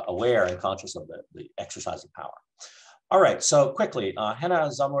aware and conscious of the exercise of power. All right, so quickly, Henna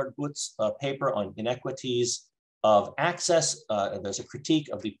Zamurd-Butt's paper on inequities of access. There's a critique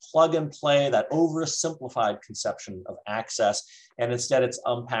of the plug and play, that oversimplified conception of access, and instead it's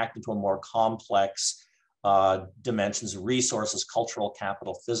unpacked into a more complex dimensions, resources, cultural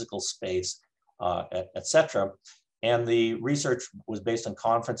capital, physical space, etc. And the research was based on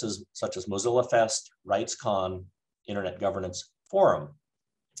conferences such as Mozilla Fest, RightsCon, Internet Governance Forum,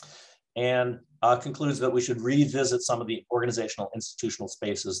 and concludes that we should revisit some of the organizational institutional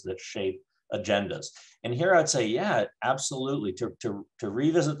spaces that shape agendas. And here I'd say, yeah, absolutely, to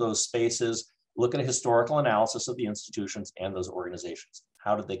revisit those spaces, look at a historical analysis of the institutions and those organizations.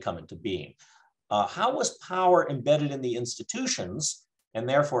 How did they come into being? How was power embedded in the institutions and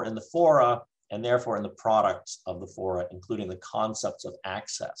therefore in the fora and therefore in the products of the fora, including the concepts of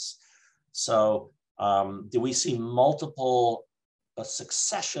access? So do we see a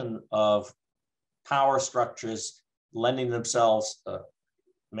succession of power structures lending themselves,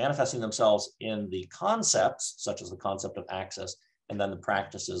 manifesting themselves in the concepts, such as the concept of access, and then the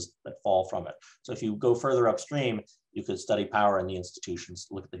practices that fall from it? So if you go further upstream, you could study power in the institutions,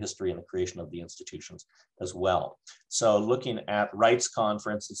 look at the history and the creation of the institutions as well. So looking at RightsCon,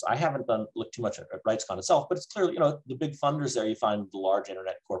 for instance, I haven't looked too much at RightsCon itself, but it's clearly, the big funders there, you find the large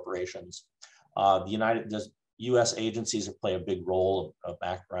internet corporations. There's US agencies that play a big role, a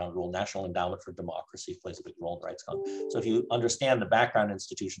background role. National Endowment for Democracy plays a big role in RightsCon. So if you understand the background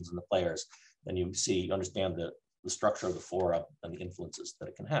institutions and the players, then you understand the structure of the fora and the influences that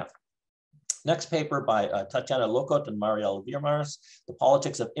it can have. Next paper by Tetyana, Lokot, and Mariëlle Wijermars, The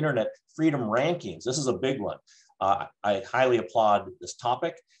Politics of Internet Freedom Rankings. This is a big one. I highly applaud this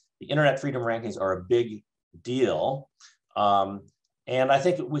topic. The Internet Freedom Rankings are a big deal. And I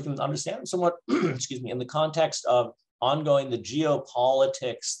think we can understand them somewhat, excuse me, in the context of ongoing the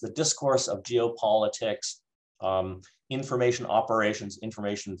geopolitics, the discourse of geopolitics, information operations,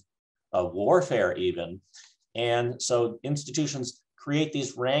 information warfare even. And so institutions create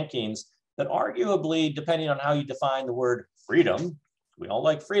these rankings that arguably, depending on how you define the word freedom, we all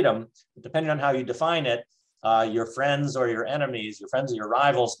like freedom, but depending on how you define it, your friends or your enemies, your friends or your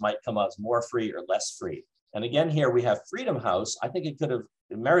rivals might come out as more free or less free. And again, here we have Freedom House. I think it could have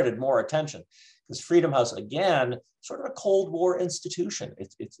merited more attention because Freedom House, again, sort of a Cold War institution.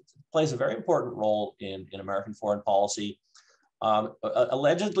 It plays a very important role in American foreign policy,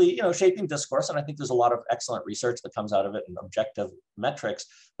 allegedly, shaping discourse. And I think there's a lot of excellent research that comes out of it and objective metrics,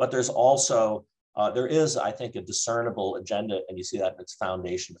 but there's also, there is, I think, a discernible agenda, and you see that in its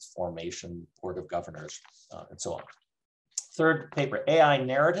foundation, its formation, Board of Governors, and so on. Third paper, AI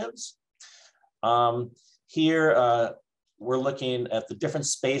narratives. Here, we're looking at the different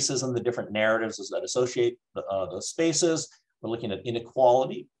spaces and the different narratives that associate those spaces. We're looking at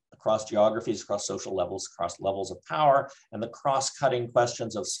inequality across geographies, across social levels, across levels of power, and the cross-cutting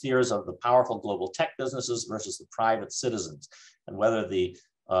questions of spheres of the powerful global tech businesses versus the private citizens, and whether the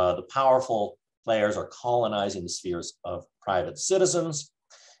powerful players are colonizing the spheres of private citizens.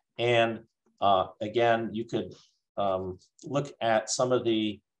 And again, you could look at some of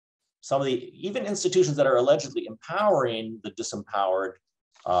the even institutions that are allegedly empowering the disempowered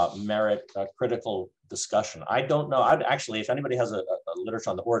merit critical discussion. I don't know. I'd actually, if anybody has a literature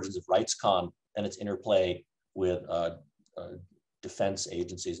on the origins of RightsCon and its interplay with defense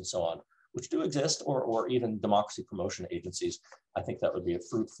agencies and so on, which do exist, or even democracy promotion agencies, I think that would be a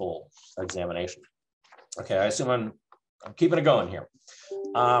fruitful examination. Okay, I assume I'm keeping it going here.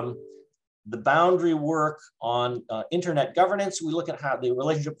 The boundary work on internet governance, we look at how the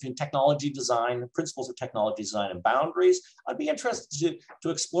relationship between technology design, principles of technology design, and boundaries. I'd be interested to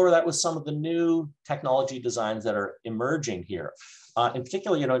explore that with some of the new technology designs that are emerging here. In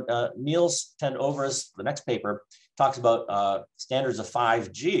particular, Niels ten Oever's, the next paper, talks about standards of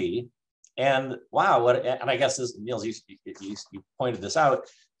 5G. And wow, and I guess this, Niels, you pointed this out,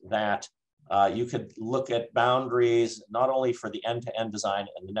 that You could look at boundaries, not only for the end-to-end design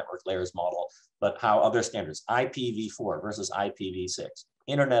and the network layers model, but how other standards, IPv4 versus IPv6,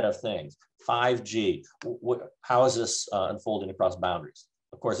 Internet of Things, 5G, how is this unfolding across boundaries?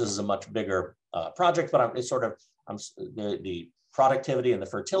 Of course, this is a much bigger project, but it's sort of the productivity and the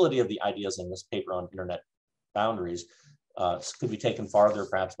fertility of the ideas in this paper on internet boundaries could be taken farther,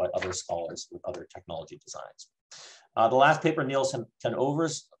 perhaps by other scholars with other technology designs. The last paper, Niels ten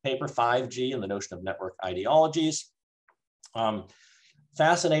Over's paper, 5G and the notion of network ideologies.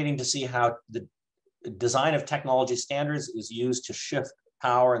 Fascinating to see how the design of technology standards is used to shift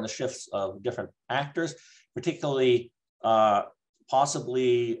power and the shifts of different actors, particularly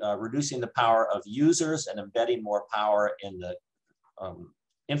possibly reducing the power of users and embedding more power in the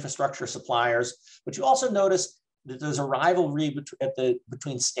infrastructure suppliers. But you also notice that there's a rivalry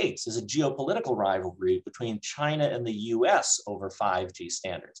between states. There's a geopolitical rivalry between China and the US over 5G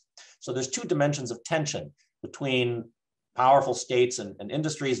standards. So there's two dimensions of tension between powerful states and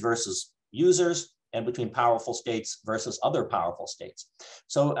industries versus users, and between powerful states versus other powerful states.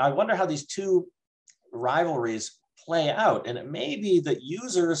 So I wonder how these two rivalries play out. And it may be that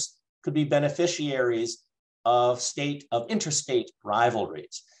users could be beneficiaries of interstate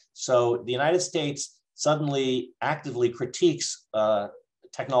rivalries. So the United States suddenly actively critiques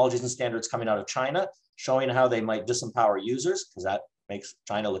technologies and standards coming out of China, showing how they might disempower users, because that makes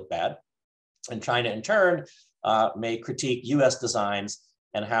China look bad. And China in turn may critique US designs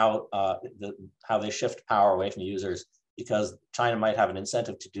and how they shift power away from users, because China might have an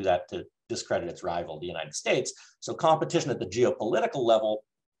incentive to do that to discredit its rival, the United States. So competition at the geopolitical level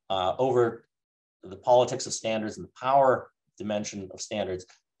over the politics of standards and the power dimension of standards,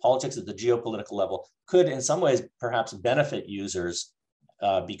 politics at the geopolitical level could in some ways perhaps benefit users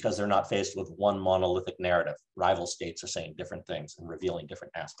because they're not faced with one monolithic narrative. Rival states are saying different things and revealing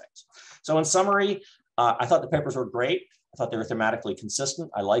different aspects. So in summary, I thought the papers were great. I thought they were thematically consistent.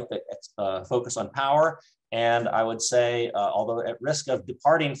 I like the focus on power. And I would say, although at risk of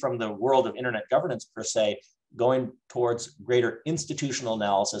departing from the world of internet governance per se, going towards greater institutional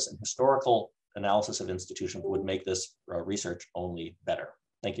analysis and historical analysis of institutions would make this research only better.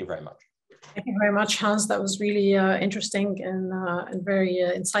 Thank you very much. Thank you very much, Hans. That was really interesting and very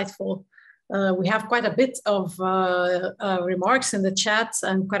insightful. We have quite a bit of remarks in the chat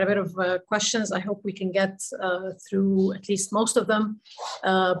and quite a bit of questions. I hope we can get through at least most of them.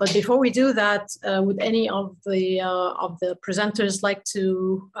 But before we do that, would any of the presenters like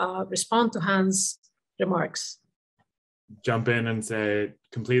to respond to Hans' remarks? Jump in and say,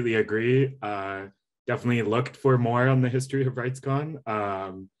 completely agree. Definitely looked for more on the history of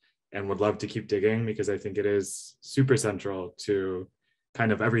RightsCon and would love to keep digging, because I think it is super central to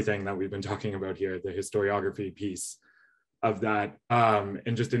kind of everything that we've been talking about here, the historiography piece of that.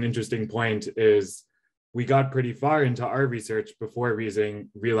 And just an interesting point is we got pretty far into our research before realizing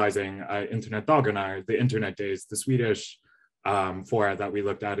Internet Dagarna, the internet days, the Swedish fora that we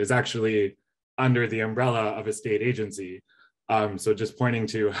looked at is actually under the umbrella of a state agency. So just pointing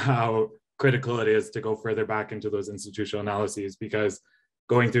to how critical it is to go further back into those institutional analyses, because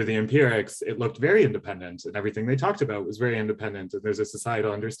going through the empirics, it looked very independent and everything they talked about was very independent. And there's a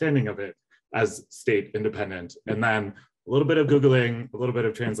societal understanding of it as state independent. And then a little bit of Googling, a little bit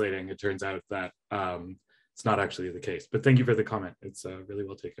of translating, it turns out that it's not actually the case. But thank you for the comment. It's really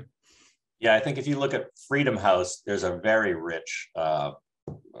well taken. Yeah, I think if you look at Freedom House, there's a very rich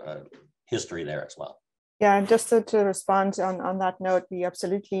history there as well. Yeah, and just to respond on that note, we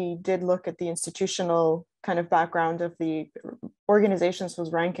absolutely did look at the institutional kind of background of the organizations whose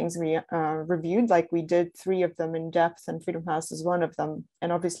rankings we reviewed. Like we did 3 of them in depth, and Freedom House is one of them.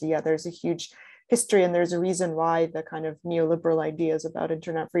 And obviously, yeah, there's a huge history, and there's a reason why the kind of neoliberal ideas about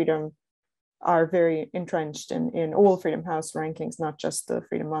internet freedom are very entrenched in all Freedom House rankings, not just the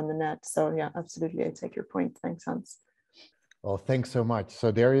freedom on the net. So yeah, absolutely, I take your point. Thanks, Hans. Well, thanks so much.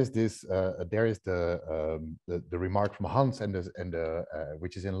 So there is this, the remark from Hans, and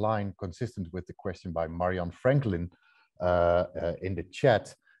which is in line, consistent with the question by Marianne Franklin in the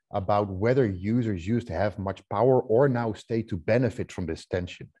chat about whether users used to have much power or now stay to benefit from this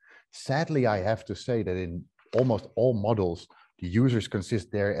tension. Sadly, I have to say that in almost all models, the users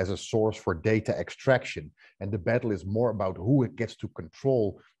consist there as a source for data extraction, and the battle is more about who gets to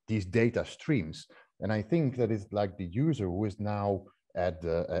control these data streams. And I think that it's like the user who is now at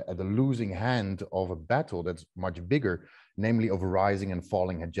the losing hand of a battle that's much bigger, namely of rising and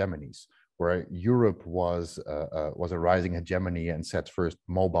falling hegemonies, where Europe was a rising hegemony and set first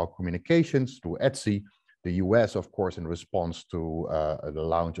mobile communications through Etsy. The US, of course, in response to the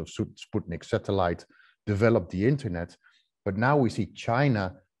launch of Sputnik satellite, developed the internet. But now we see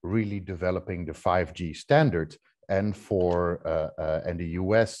China really developing the 5G standard, and and the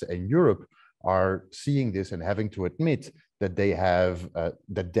US and Europe are seeing this and having to admit that they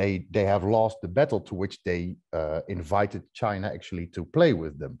have lost the battle to which they invited China actually to play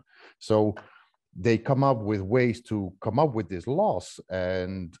with them. So they come up with ways to come up with this loss,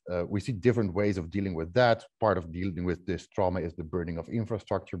 and we see different ways of dealing with that. Part of dealing with this trauma is the burning of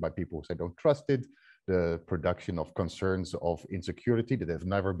infrastructure by people who say don't trust it, the production of concerns of insecurity that have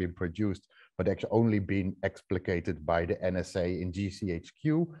never been produced, but actually only been explicated by the NSA in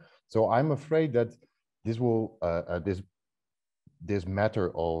GCHQ. So I'm afraid that this will, this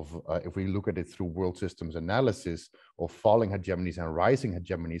matter of, if we look at it through world systems analysis of falling hegemonies and rising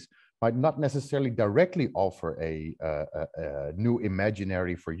hegemonies, might not necessarily directly offer a new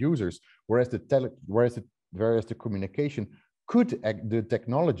imaginary for users, whereas the communication the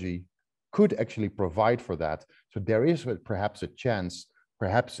technology could actually provide for that. So there is perhaps a chance,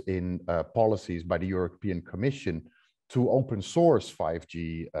 perhaps in policies by the European Commission, to open source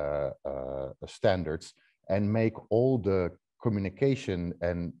 5G standards and make all the communication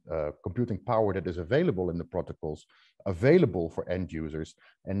and computing power that is available in the protocols available for end users,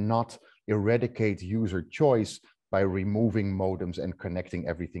 and not eradicate user choice by removing modems and connecting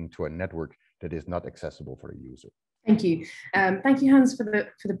everything to a network that is not accessible for the user. Thank you. Thank you, Hans, for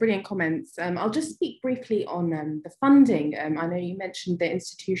the brilliant comments. I'll just speak briefly on the funding. I know you mentioned the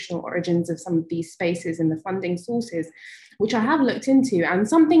institutional origins of some of these spaces and the funding sources, which I have looked into, and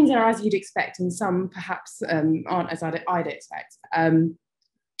some things are as you'd expect and some perhaps aren't as I'd expect.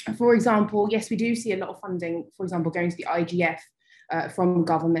 For example, yes, we do see a lot of funding, for example, going to the IGF from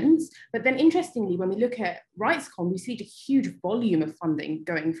governments. But then interestingly, when we look at RightsCon, we see a huge volume of funding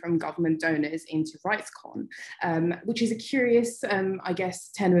going from government donors into RightsCon, which is a curious, I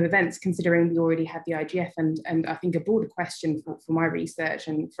guess, turn of events, considering we already have the IGF. And I think a broader question for my research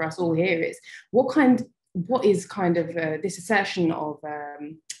and for us all here is, what is kind of this assertion of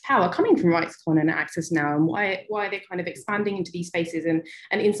power coming from RightsCon and Access Now, and why are they kind of expanding into these spaces and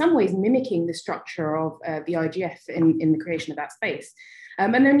in some ways mimicking the structure of the IGF in the creation of that space?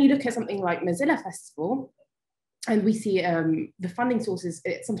 And then you look at something like Mozilla Festival, and we see the funding sources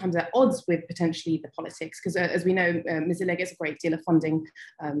sometimes at odds with potentially the politics, because as we know, Mozilla gets a great deal of funding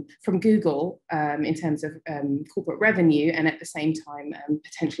from Google in terms of corporate revenue, and at the same time,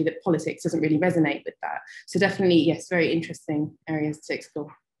 potentially that politics doesn't really resonate with that. So definitely, yes, very interesting areas to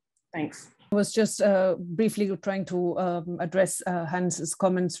explore. Thanks. I was just briefly trying to address Hans's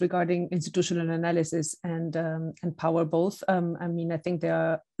comments regarding institutional analysis and power both. I mean, I think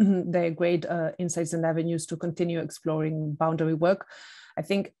they're great insights and avenues to continue exploring boundary work. I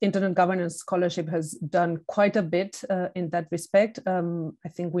think internet governance scholarship has done quite a bit in that respect. I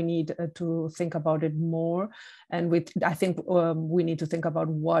think we need to think about it more, and I think we need to think about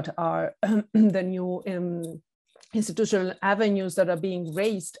what are the new institutional avenues that are being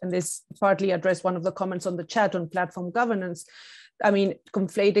raised. And this partly addressed one of the comments on the chat on platform governance. I mean,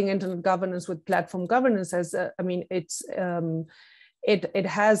 conflating internet governance with platform governance as, I mean, it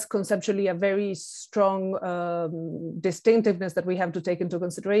has conceptually a very strong distinctiveness that we have to take into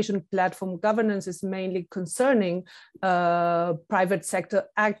consideration. Platform governance is mainly concerning private sector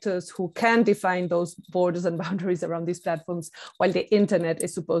actors who can define those borders and boundaries around these platforms, while the internet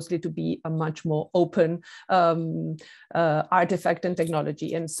is supposedly to be a much more open artifact and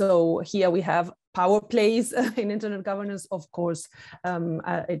technology. And so here we have power plays in internet governance, of course.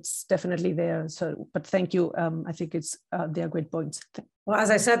 It's definitely there. So, but thank you. I think they are great points. Well,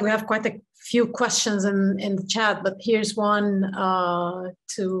 as I said, we have quite a few questions in the chat, but here's one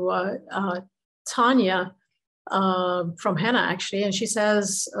to Tanya from Henna, actually. And she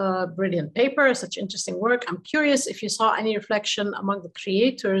says, brilliant paper, such interesting work. I'm curious if you saw any reflection among the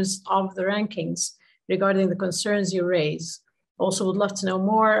creators of the rankings regarding the concerns you raise. Also would love to know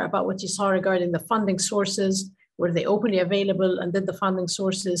more about what you saw regarding the funding sources. Were they openly available, and did the funding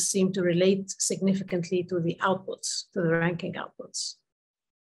sources seem to relate significantly to the outputs, to the ranking outputs?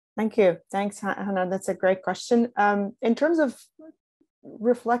 Thank you. Thanks, Henna. That's a great question. In terms of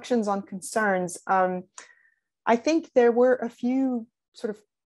reflections on concerns, I think there were a few sort of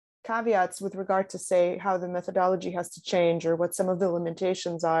caveats with regard to, say, how the methodology has to change or what some of the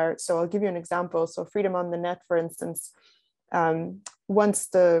limitations are. So I'll give you an example. So Freedom on the Net, for instance, once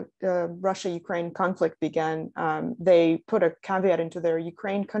the Russia-Ukraine conflict began, they put a caveat into their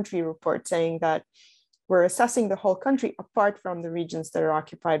Ukraine country report saying that we're assessing the whole country apart from the regions that are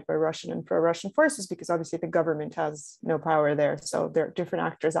occupied by Russian and pro-Russian forces, because obviously the government has no power there. So there are different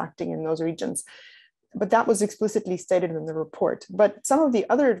actors acting in those regions. But that was explicitly stated in the report. But some of the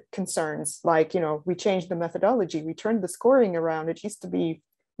other concerns, like, we changed the methodology, we turned the scoring around. It used to be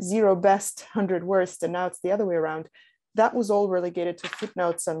 0 best, 100 worst, and now it's the other way around. That was all relegated to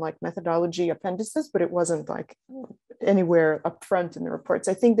footnotes and like methodology appendices, but it wasn't like anywhere up front in the reports.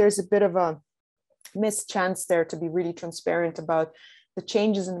 I think there's a bit of a missed chance there to be really transparent about the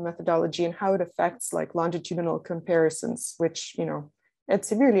changes in the methodology and how it affects like longitudinal comparisons, which, you know, it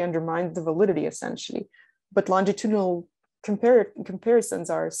severely undermines the validity essentially. But longitudinal comparisons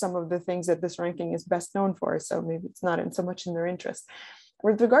are some of the things that this ranking is best known for. So maybe it's not so much in their interest.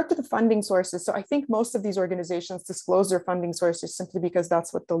 With regard to the funding sources, so I think most of these organizations disclose their funding sources simply because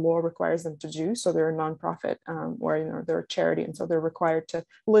that's what the law requires them to do. So they're a nonprofit or, you know, they're a charity, and so they're required to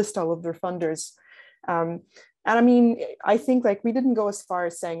list all of their funders. And I mean, I think like we didn't go as far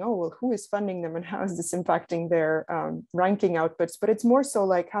as saying, oh, well, who is funding them and how is this impacting their ranking outputs? But it's more so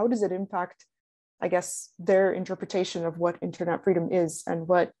like, how does it impact, I guess, their interpretation of what internet freedom is and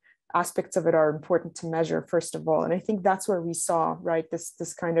what aspects of it are important to measure, first of all. And I think that's where we saw, right,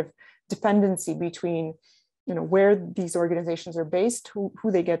 this kind of dependency between, you know, where these organizations are based, who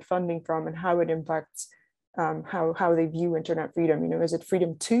they get funding from, and how it impacts how they view internet freedom. You know, is it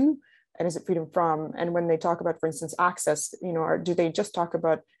freedom to, and is it freedom from? And when they talk about, for instance, access, you know, do they just talk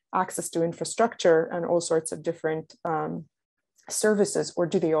about access to infrastructure and all sorts of different services, or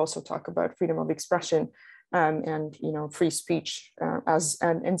do they also talk about freedom of expression and, you know, free speech as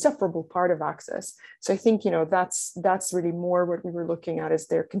an inseparable part of access? So I think, you know, that's really more what we were looking at, is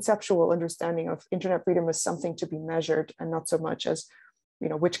their conceptual understanding of internet freedom as something to be measured, and not so much as, you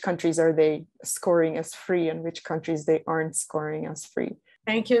know, which countries are they scoring as free and which countries they aren't scoring as free.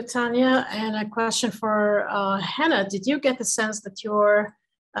 Thank you, Tanya. And a question for Henna. Did you get the sense that your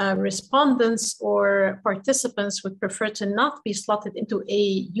respondents or participants would prefer to not be slotted into a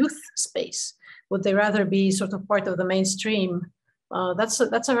youth space? Would they rather be sort of part of the mainstream? That's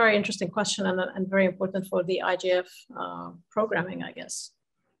a very interesting question, and very important for the IGF programming, I guess.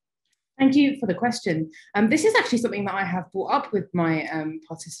 Thank you for the question. This is actually something that I have brought up with my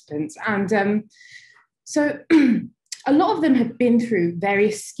participants. And so a lot of them have been through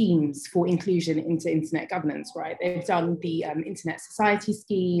various schemes for inclusion into internet governance, right? They've done the Internet Society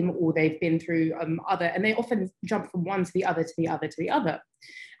scheme, or they've been through other, and they often jump from one to the other, to the other, to the other.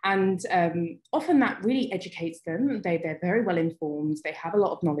 And often that really educates them. They're very well informed, they have a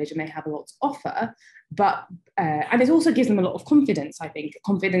lot of knowledge, and they have a lot to offer. But, and it also gives them a lot of confidence, I think,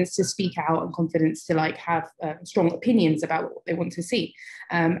 confidence to speak out and confidence to like have strong opinions about what they want to see.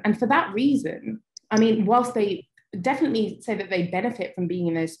 And for that reason, I mean, whilst they definitely say that they benefit from being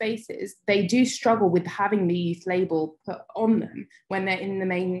in those spaces, they do struggle with having the youth label put on them when they're in the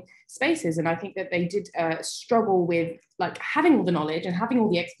main spaces. And I think that they did struggle with like having all the knowledge and having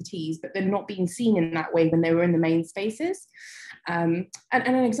all the expertise, but then not being seen in that way when they were in the main spaces. And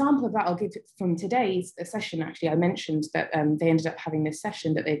an example of that I'll give from today's session. Actually, I mentioned that they ended up having this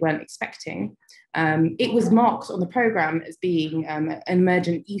session that they weren't expecting. It was marked on the program as being an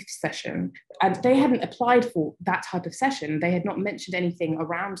emergent youth session, and they hadn't applied for that type of session. They had not mentioned anything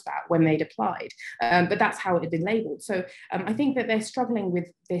around that when they'd applied, but that's how it had been labeled. So I think that they're struggling with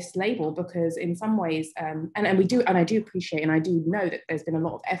this label because in some ways, and I do appreciate, and I do know that there's been a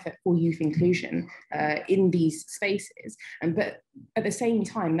lot of effort for youth inclusion in these spaces, but at the same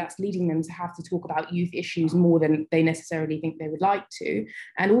time, that's leading them to have to talk about youth issues more than they necessarily think they would like to,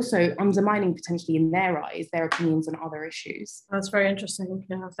 and also undermining potentially in their eyes their opinions on other issues. That's very interesting.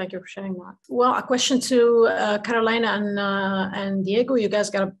 Yeah, thank you for sharing that. Well, a question to Carolina and Diego. You guys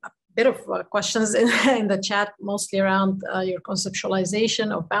got a bit of questions in the chat, mostly around your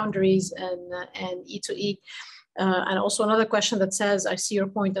conceptualization of boundaries and E2E. And also another question that says, I see your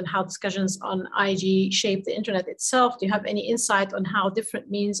point on how discussions on IG shape the internet itself. Do you have any insight on how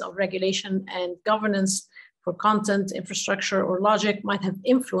different means of regulation and governance for content, infrastructure, or logic might have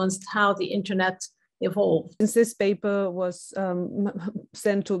influenced how the internet evolved? Since this paper was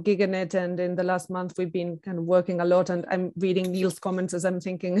sent to GigaNet, and in the last month we've been kind of working a lot, and I'm reading Niels' comments as I'm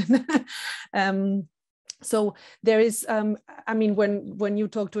thinking. So there is, I mean, when you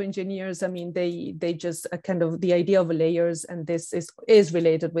talk to engineers, I mean, they just kind of the idea of layers, and this is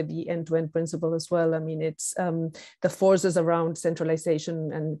related with the end-to-end principle as well. I mean, it's the forces around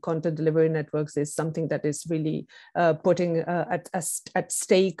centralization and content delivery networks is something that is really putting at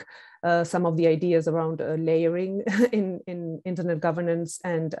stake some of the ideas around layering in internet governance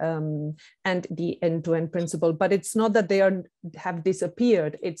and the end-to-end principle. But it's not that they have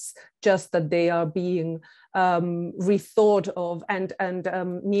disappeared. It's just that they are being rethought of. And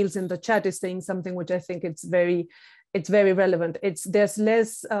Niels in the chat is saying something which I think it's very relevant. There's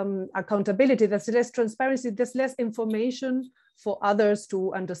less accountability, there's less transparency, there's less information for others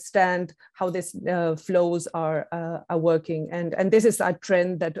to understand how these flows are working. And this is a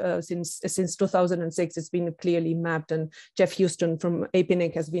trend that since 2006, it's been clearly mapped, and Jeff Houston from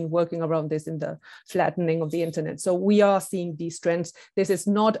APNIC has been working around this in the flattening of the internet. So we are seeing these trends. This is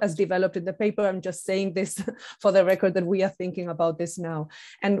not as developed in the paper. I'm just saying this for the record that we are thinking about this now.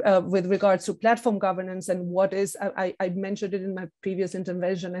 And with regards to platform governance and what is, I mentioned it in my previous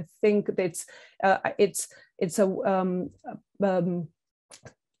intervention. I think that it's a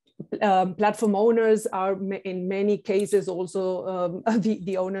platform owners are in many cases also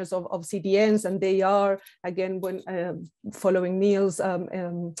the owners of CDNs, and they are, again, when following Niels'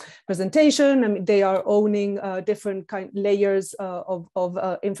 presentation, I mean, they are owning different layers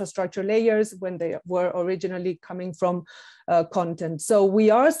of infrastructure layers when they were originally coming from content. So we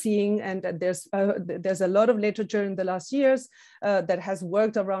are seeing, and there's a lot of literature in the last years that has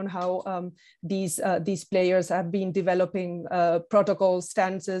worked around how these players have been developing protocol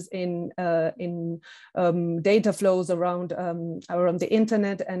stances in data flows around the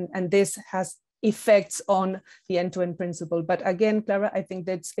internet, and this has effects on the end-to-end principle. But again, Clara, I think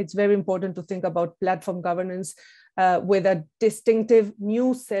that it's very important to think about platform governance with a distinctive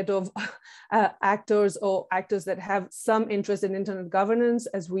new set of actors that have some interest in internet governance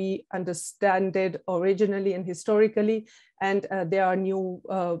as we understand it originally and historically. And there are new,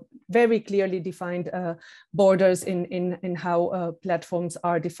 very clearly defined borders in how platforms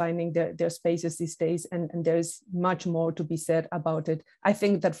are defining their spaces these days. And there is much more to be said about it. I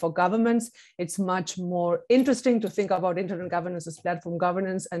think that for governments, it's much more interesting to think about internet governance as platform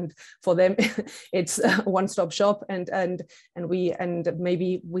governance. And for them, it's a one-stop shop. And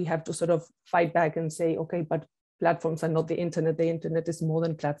maybe we have to sort of fight back and say, okay, but platforms are not the internet. The internet is more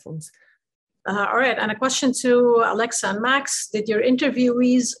than platforms. All right, and a question to Alexa and Max. Did your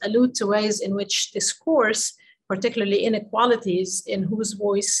interviewees allude to ways in which discourse, particularly inequalities in whose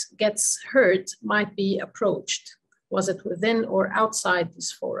voice gets heard, might be approached? Was it within or outside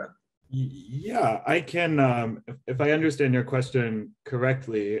these fora? Yeah, I can, if I understand your question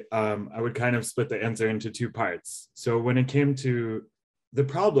correctly, I would kind of split the answer into two parts. So when it came to the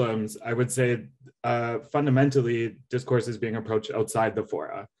problems, I would say fundamentally discourse is being approached outside the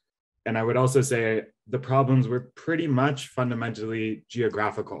fora. And I would also say the problems were pretty much fundamentally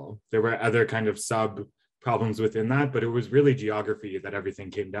geographical. There were other kind of sub problems within that, but it was really geography that everything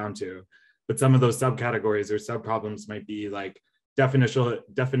came down to. But some of those subcategories or sub problems might be like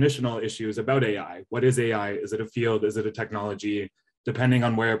definitional issues about AI. What is AI? Is it a field? Is it a technology? Depending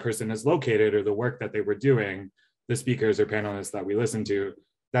on where a person is located or the work that they were doing, the speakers or panelists that we listened to,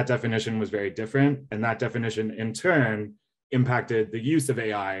 that definition was very different. And that definition in turn impacted the use of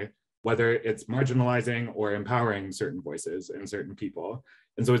AI, whether it's marginalizing or empowering certain voices and certain people.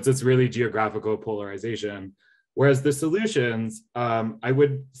 And so it's this really geographical polarization. Whereas the solutions, I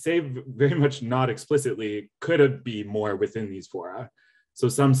would say very much not explicitly, could be more within these fora. So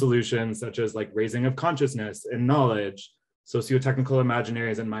some solutions such as like raising of consciousness and knowledge, sociotechnical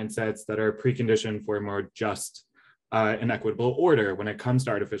imaginaries and mindsets that are preconditioned for a more just and equitable order when it comes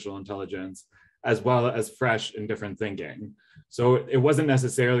to artificial intelligence, as well as fresh and different thinking. So it wasn't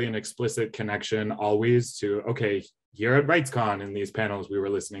necessarily an explicit connection always to, okay, here at RightsCon in these panels we were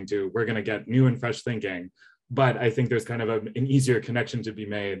listening to, we're gonna get new and fresh thinking. But I think there's kind of an easier connection to be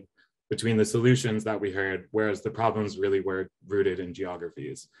made between the solutions that we heard, whereas the problems really were rooted in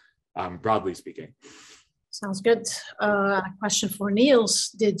geographies, broadly speaking. Sounds good. A question for Niels.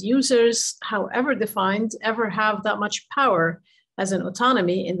 Did users, however defined, ever have that much power as an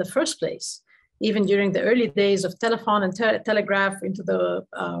autonomy in the first place? Even during the early days of telephone and telegraph into the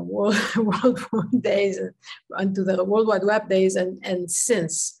world days, into the World Wide Web days and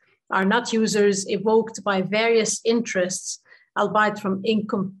since, are not users evoked by various interests, albeit from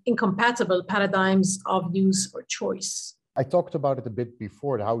incompatible paradigms of use or choice? I talked about it a bit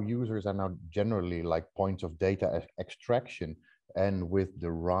before, how users are now generally like points of data extraction. And with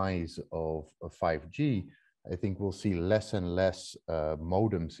the rise of 5G, I think we'll see less and less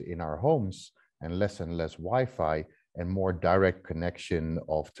modems in our homes and less Wi-Fi and more direct connection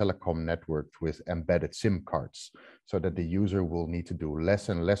of telecom networks with embedded SIM cards, so that the user will need to do less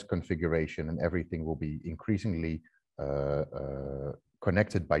and less configuration and everything will be increasingly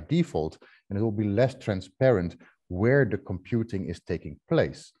connected by default, and it will be less transparent where the computing is taking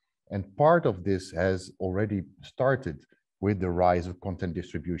place. And part of this has already started with the rise of content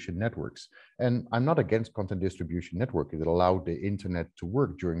distribution networks. And I'm not against content distribution network. It allowed the internet to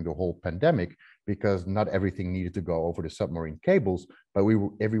work during the whole pandemic because not everything needed to go over the submarine cables, but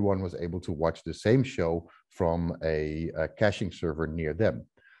everyone was able to watch the same show from a caching server near them.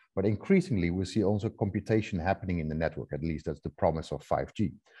 But increasingly, we see also computation happening in the network. At least that's the promise of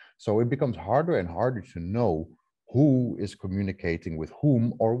 5G. So it becomes harder and harder to know who is communicating with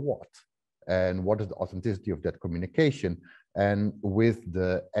whom or what, and what is the authenticity of that communication. And with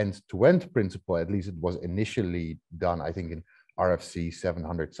the end-to-end principle, at least it was initially done, I think in RFC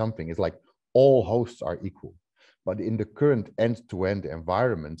 700 something, it's like all hosts are equal. But in the current end-to-end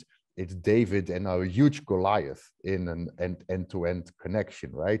environment, it's David and a huge Goliath in an end-to-end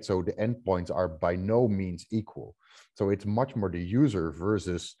connection, right? So the endpoints are by no means equal. So it's much more the user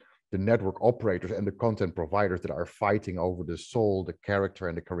versus the network operators and the content providers that are fighting over the soul, the character,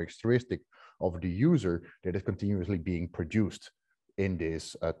 and the characteristic of the user that is continuously being produced in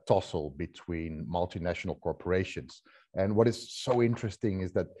this tussle between multinational corporations. And what is so interesting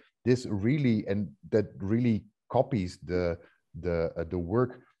is that this really, and that really copies the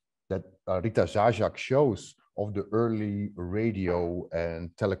work that Rita Zajac shows of the early radio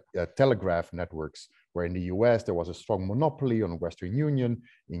and telegraph networks, where in the US there was a strong monopoly on Western Union.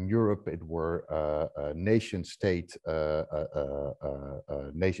 In Europe, it were nation-state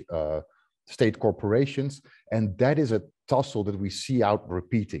state corporations, and that is a tussle that we see out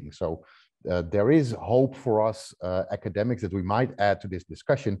repeating. So there is hope for us academics that we might add to this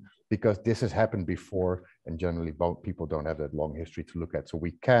discussion, because this has happened before, and generally people don't have that long history to look at. So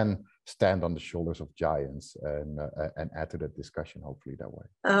we can stand on the shoulders of giants and add to that discussion, hopefully that way.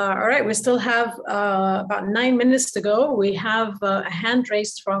 All right, we still have about 9 minutes to go. We have a hand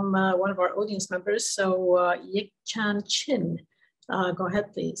raised from one of our audience members. So Yik-Chan Chin, go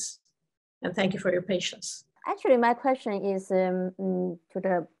ahead, please. And thank you for your patience. Actually, my question is to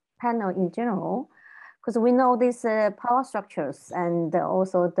the panel in general, because we know these power structures and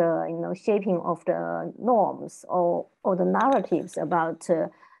also the shaping of the norms or the narratives about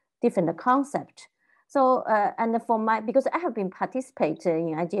different concepts. So and because I have been participating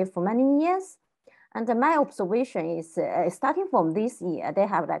in IGF for many years, and my observation is starting from this year, they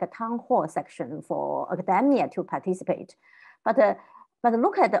have like a town hall section for academia to participate, but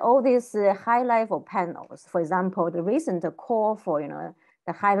look at all these high level panels. For example, the recent call for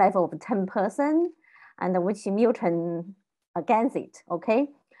the high level of 10%, and which Milton against it, okay?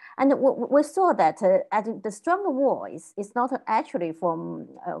 And we saw that the stronger voice is not actually from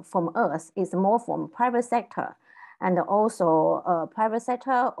us, it's more from private sector, and also private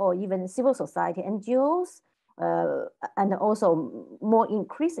sector or even civil society NGOs, and also more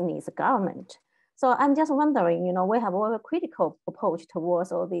increasingly is the government. So I'm just wondering, we have a critical approach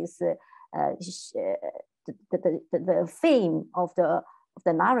towards all these, the theme of the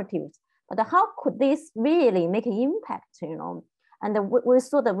narratives, but how could this really make an impact, And we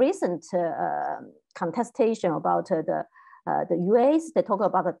saw the recent contestation about the US. They talk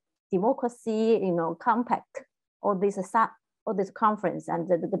about the democracy, compact, all this conference, and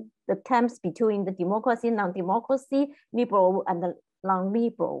the camps between the democracy, non-democracy, liberal and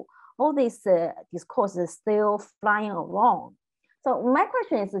non-liberal. All these discourses still flying around. So my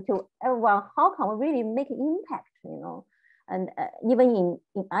question is to everyone: how can we really make an impact, and even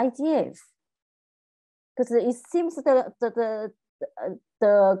in IGF, because it seems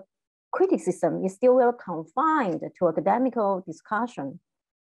the criticism is still well confined to academical discussion,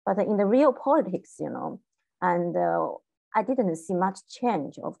 but in the real politics, and I didn't see much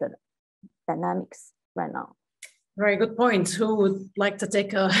change of the dynamics right now. Very good point. Who would like to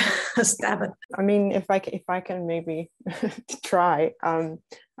take a stab at? I mean, if I can maybe try.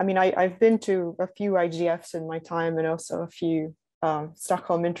 I've been to a few IGFs in my time, and also a few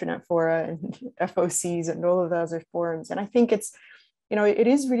Stockholm Internet Fora and FOCs and all of the other forums. And I think it's, it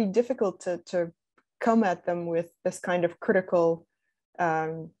is really difficult to come at them with this kind of critical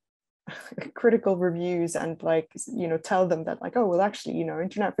reviews and tell them that oh, well, actually,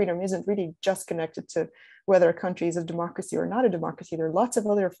 internet freedom isn't really just connected to whether a country is a democracy or not a democracy. There are lots of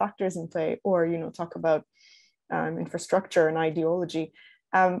other factors in play, or, talk about infrastructure and ideology.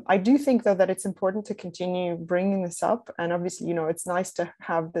 I do think, though, that it's important to continue bringing this up. And obviously, it's nice to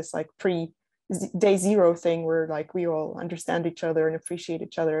have this pre-day zero thing where we all understand each other and appreciate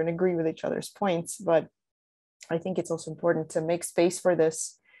each other and agree with each other's points. But I think it's also important to make space for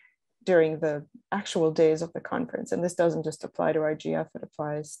this during the actual days of the conference. And this doesn't just apply to IGF, it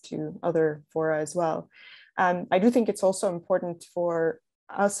applies to other fora as well. I do think it's also important for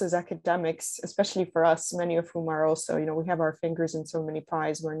us as academics, especially for us, many of whom are also, we have our fingers in so many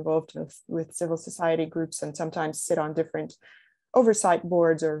pies. We're involved with civil society groups and sometimes sit on different oversight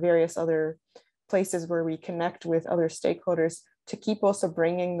boards or various other places where we connect with other stakeholders, to keep also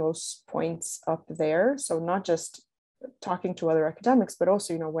bringing those points up there. So not just talking to other academics, but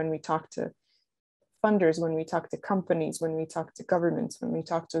also, when we talk to funders, when we talk to companies, when we talk to governments, when we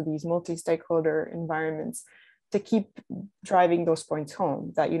talk to these multi-stakeholder environments, to keep driving those points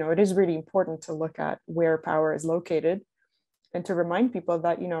home, that, you know, it is really important to look at where power is located, and to remind people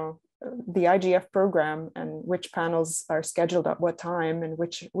that, you know, the IGF program and which panels are scheduled at what time, and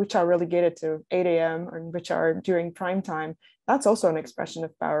which are relegated to 8 a.m. and which are during prime time, that's also an expression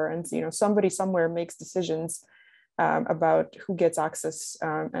of power. And, you know, somebody somewhere makes decisions about who gets access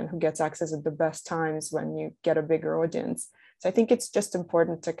and who gets access at the best times when you get a bigger audience. So I think it's just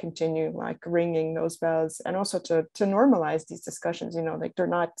important to continue like ringing those bells, and also to normalize these discussions, you know, like they're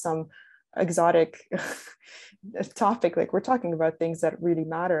not some exotic topic. Like, we're talking about things that really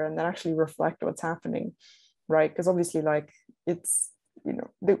matter and that actually reflect what's happening, right? Because obviously, like, it's, you know,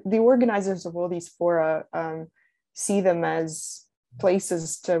 the organizers of all these fora see them as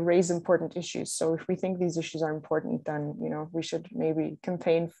places to raise important issues. So if we think these issues are important, then, you know, we should maybe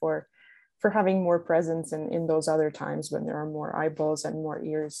campaign for having more presence in those other times when there are more eyeballs and more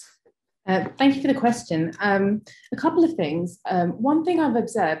ears. Thank you for the question. A couple of things. One thing I've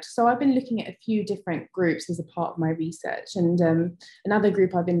observed, so I've been looking at a few different groups as a part of my research, and another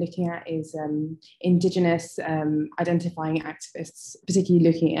group I've been looking at is Indigenous identifying activists,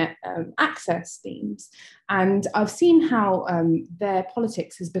 particularly looking at access themes. And I've seen how their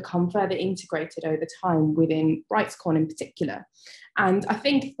politics has become further integrated over time within RightsCon in particular. And I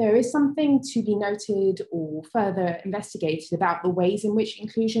think there is something to be noted or further investigated about the ways in which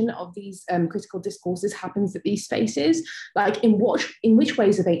inclusion of these critical discourses happens at these spaces. Like, in which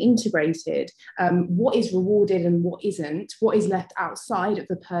ways are they integrated? What is rewarded and what isn't? What is left outside of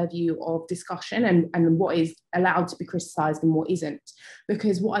the purview of discussion, and what is allowed to be criticised and what isn't?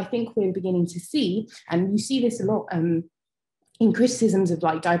 Because what I think we're beginning to see, and you see this a lot in criticisms of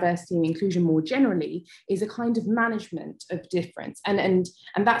like diversity and inclusion more generally, is a kind of management of difference. And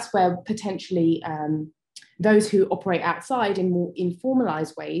that's where potentially those who operate outside in more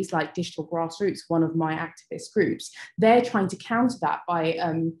informalized ways, like Digital Grassroots, one of my activist groups, they're trying to counter that by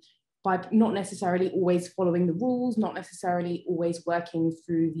not necessarily always following the rules, not necessarily always working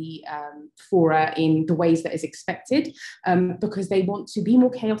through the fora in the ways that is expected, because they want to be more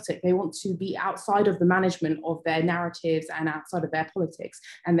chaotic. They want to be outside of the management of their narratives and outside of their politics,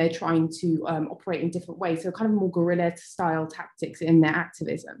 and they're trying to operate in different ways. So kind of more guerrilla style tactics in their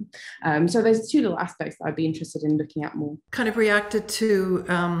activism. So there's two little aspects that I'd be interested in looking at more. Kind of reacted to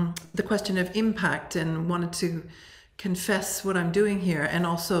the question of impact and wanted to confess what I'm doing here, and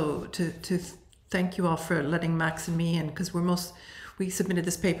also to thank you all for letting Max and me in, because we submitted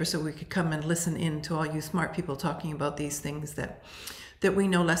this paper so we could come and listen in to all you smart people talking about these things that we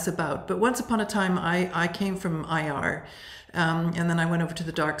know less about. But once upon a time, I came from IR, and then I went over to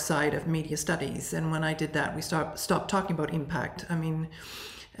the dark side of media studies. And when I did that, we stopped talking about impact. I mean,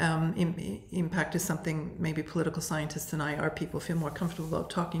 impact is something maybe political scientists and IR people feel more comfortable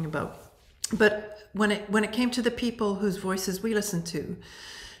about talking about. But when it came to the people whose voices we listened to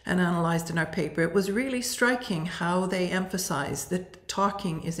and analyzed in our paper, it was really striking how they emphasized that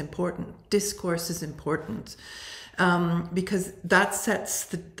talking is important, discourse is important, because that sets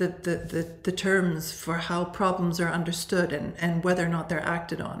the terms for how problems are understood and whether or not they're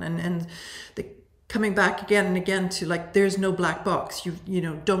acted on. And coming back again and again to, like, there's no black box. You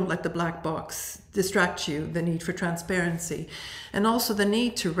know, don't let the black box distract you. The need for transparency, and also the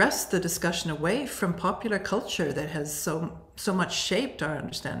need to wrest the discussion away from popular culture that has so much shaped our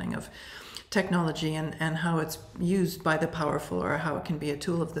understanding of technology and how it's used by the powerful, or how it can be a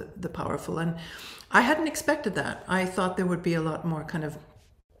tool of the powerful. And I hadn't expected that. I thought there would be a lot more kind of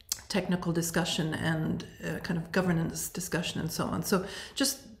technical discussion and kind of governance discussion and so on. So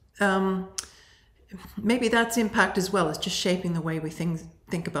just maybe that's impact as well, as just shaping the way we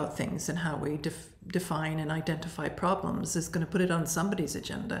think about things, and how we define and identify problems is going to put it on somebody's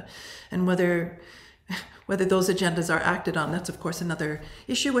agenda. And whether those agendas are acted on, that's of course another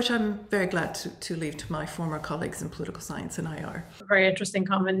issue, which I'm very glad to leave to my former colleagues in political science and IR. Very interesting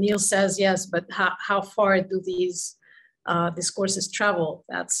comment. Niels says yes, but how far do these discourses travel?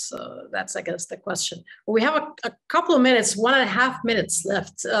 That's I guess the question. Well, we have a couple of minutes, 1.5 minutes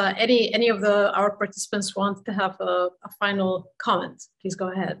left. Any of our participants want to have a final comment? Please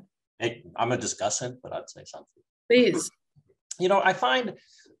go ahead. Hey, I'm a discussant, but I'd say something. Please. You know, I find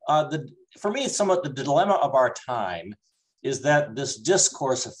for me, somewhat the dilemma of our time is that this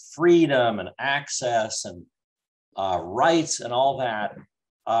discourse of freedom and access and rights and all that,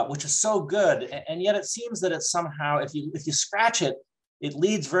 which is so good, and yet it seems that it's somehow, if you scratch it, it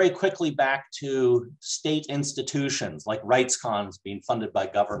leads very quickly back to state institutions like RightsCons being funded by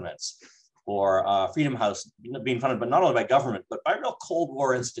governments, or Freedom House being funded, but not only by government, but by real Cold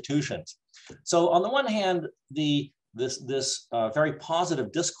War institutions. So on the one hand, this very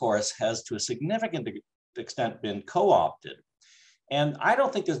positive discourse has to a significant extent been co-opted. And I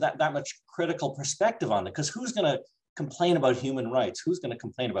don't think there's that much critical perspective on it, because who's going to complain about human rights? Who's going to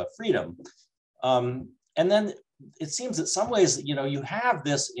complain about freedom? And then it seems that some ways, you know, you have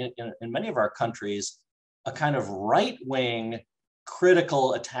this in many of our countries, a kind of right-wing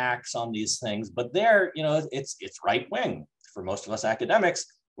critical attacks on these things, but there, you know, it's right-wing. For most of us academics,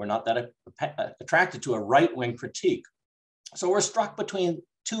 we're not that attracted to a right-wing critique. So we're struck between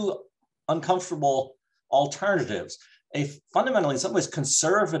two uncomfortable alternatives: a fundamentally, in some ways,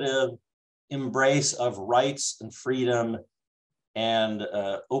 conservative embrace of rights and freedom and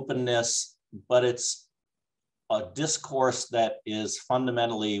openness, but it's a discourse that is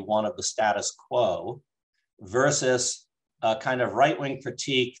fundamentally one of the status quo, versus a kind of right-wing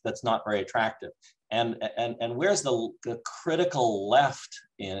critique that's not very attractive. And where's the critical left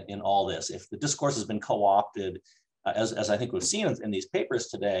in all this? If the discourse has been co-opted, as I think we've seen in these papers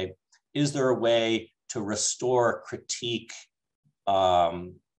today, is there a way to restore critique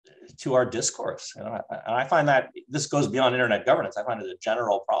to our discourse? And I find that this goes beyond internet governance. I find it a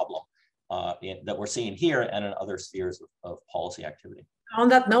general problem that we're seeing here and in other spheres of policy activity. On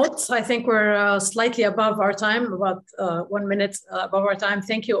that note, I think we're slightly above our time, about 1 minute above our time.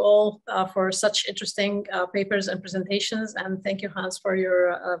 Thank you all for such interesting papers and presentations. And thank you, Hans, for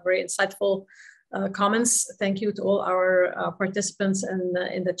your very insightful comments. Thank you to all our participants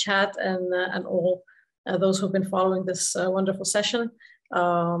in the chat and all those who've been following this wonderful session.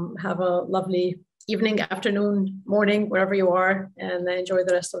 Have a lovely evening, afternoon, morning, wherever you are, and enjoy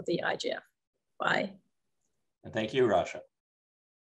the rest of the IGF. Bye. And thank you, Rasha.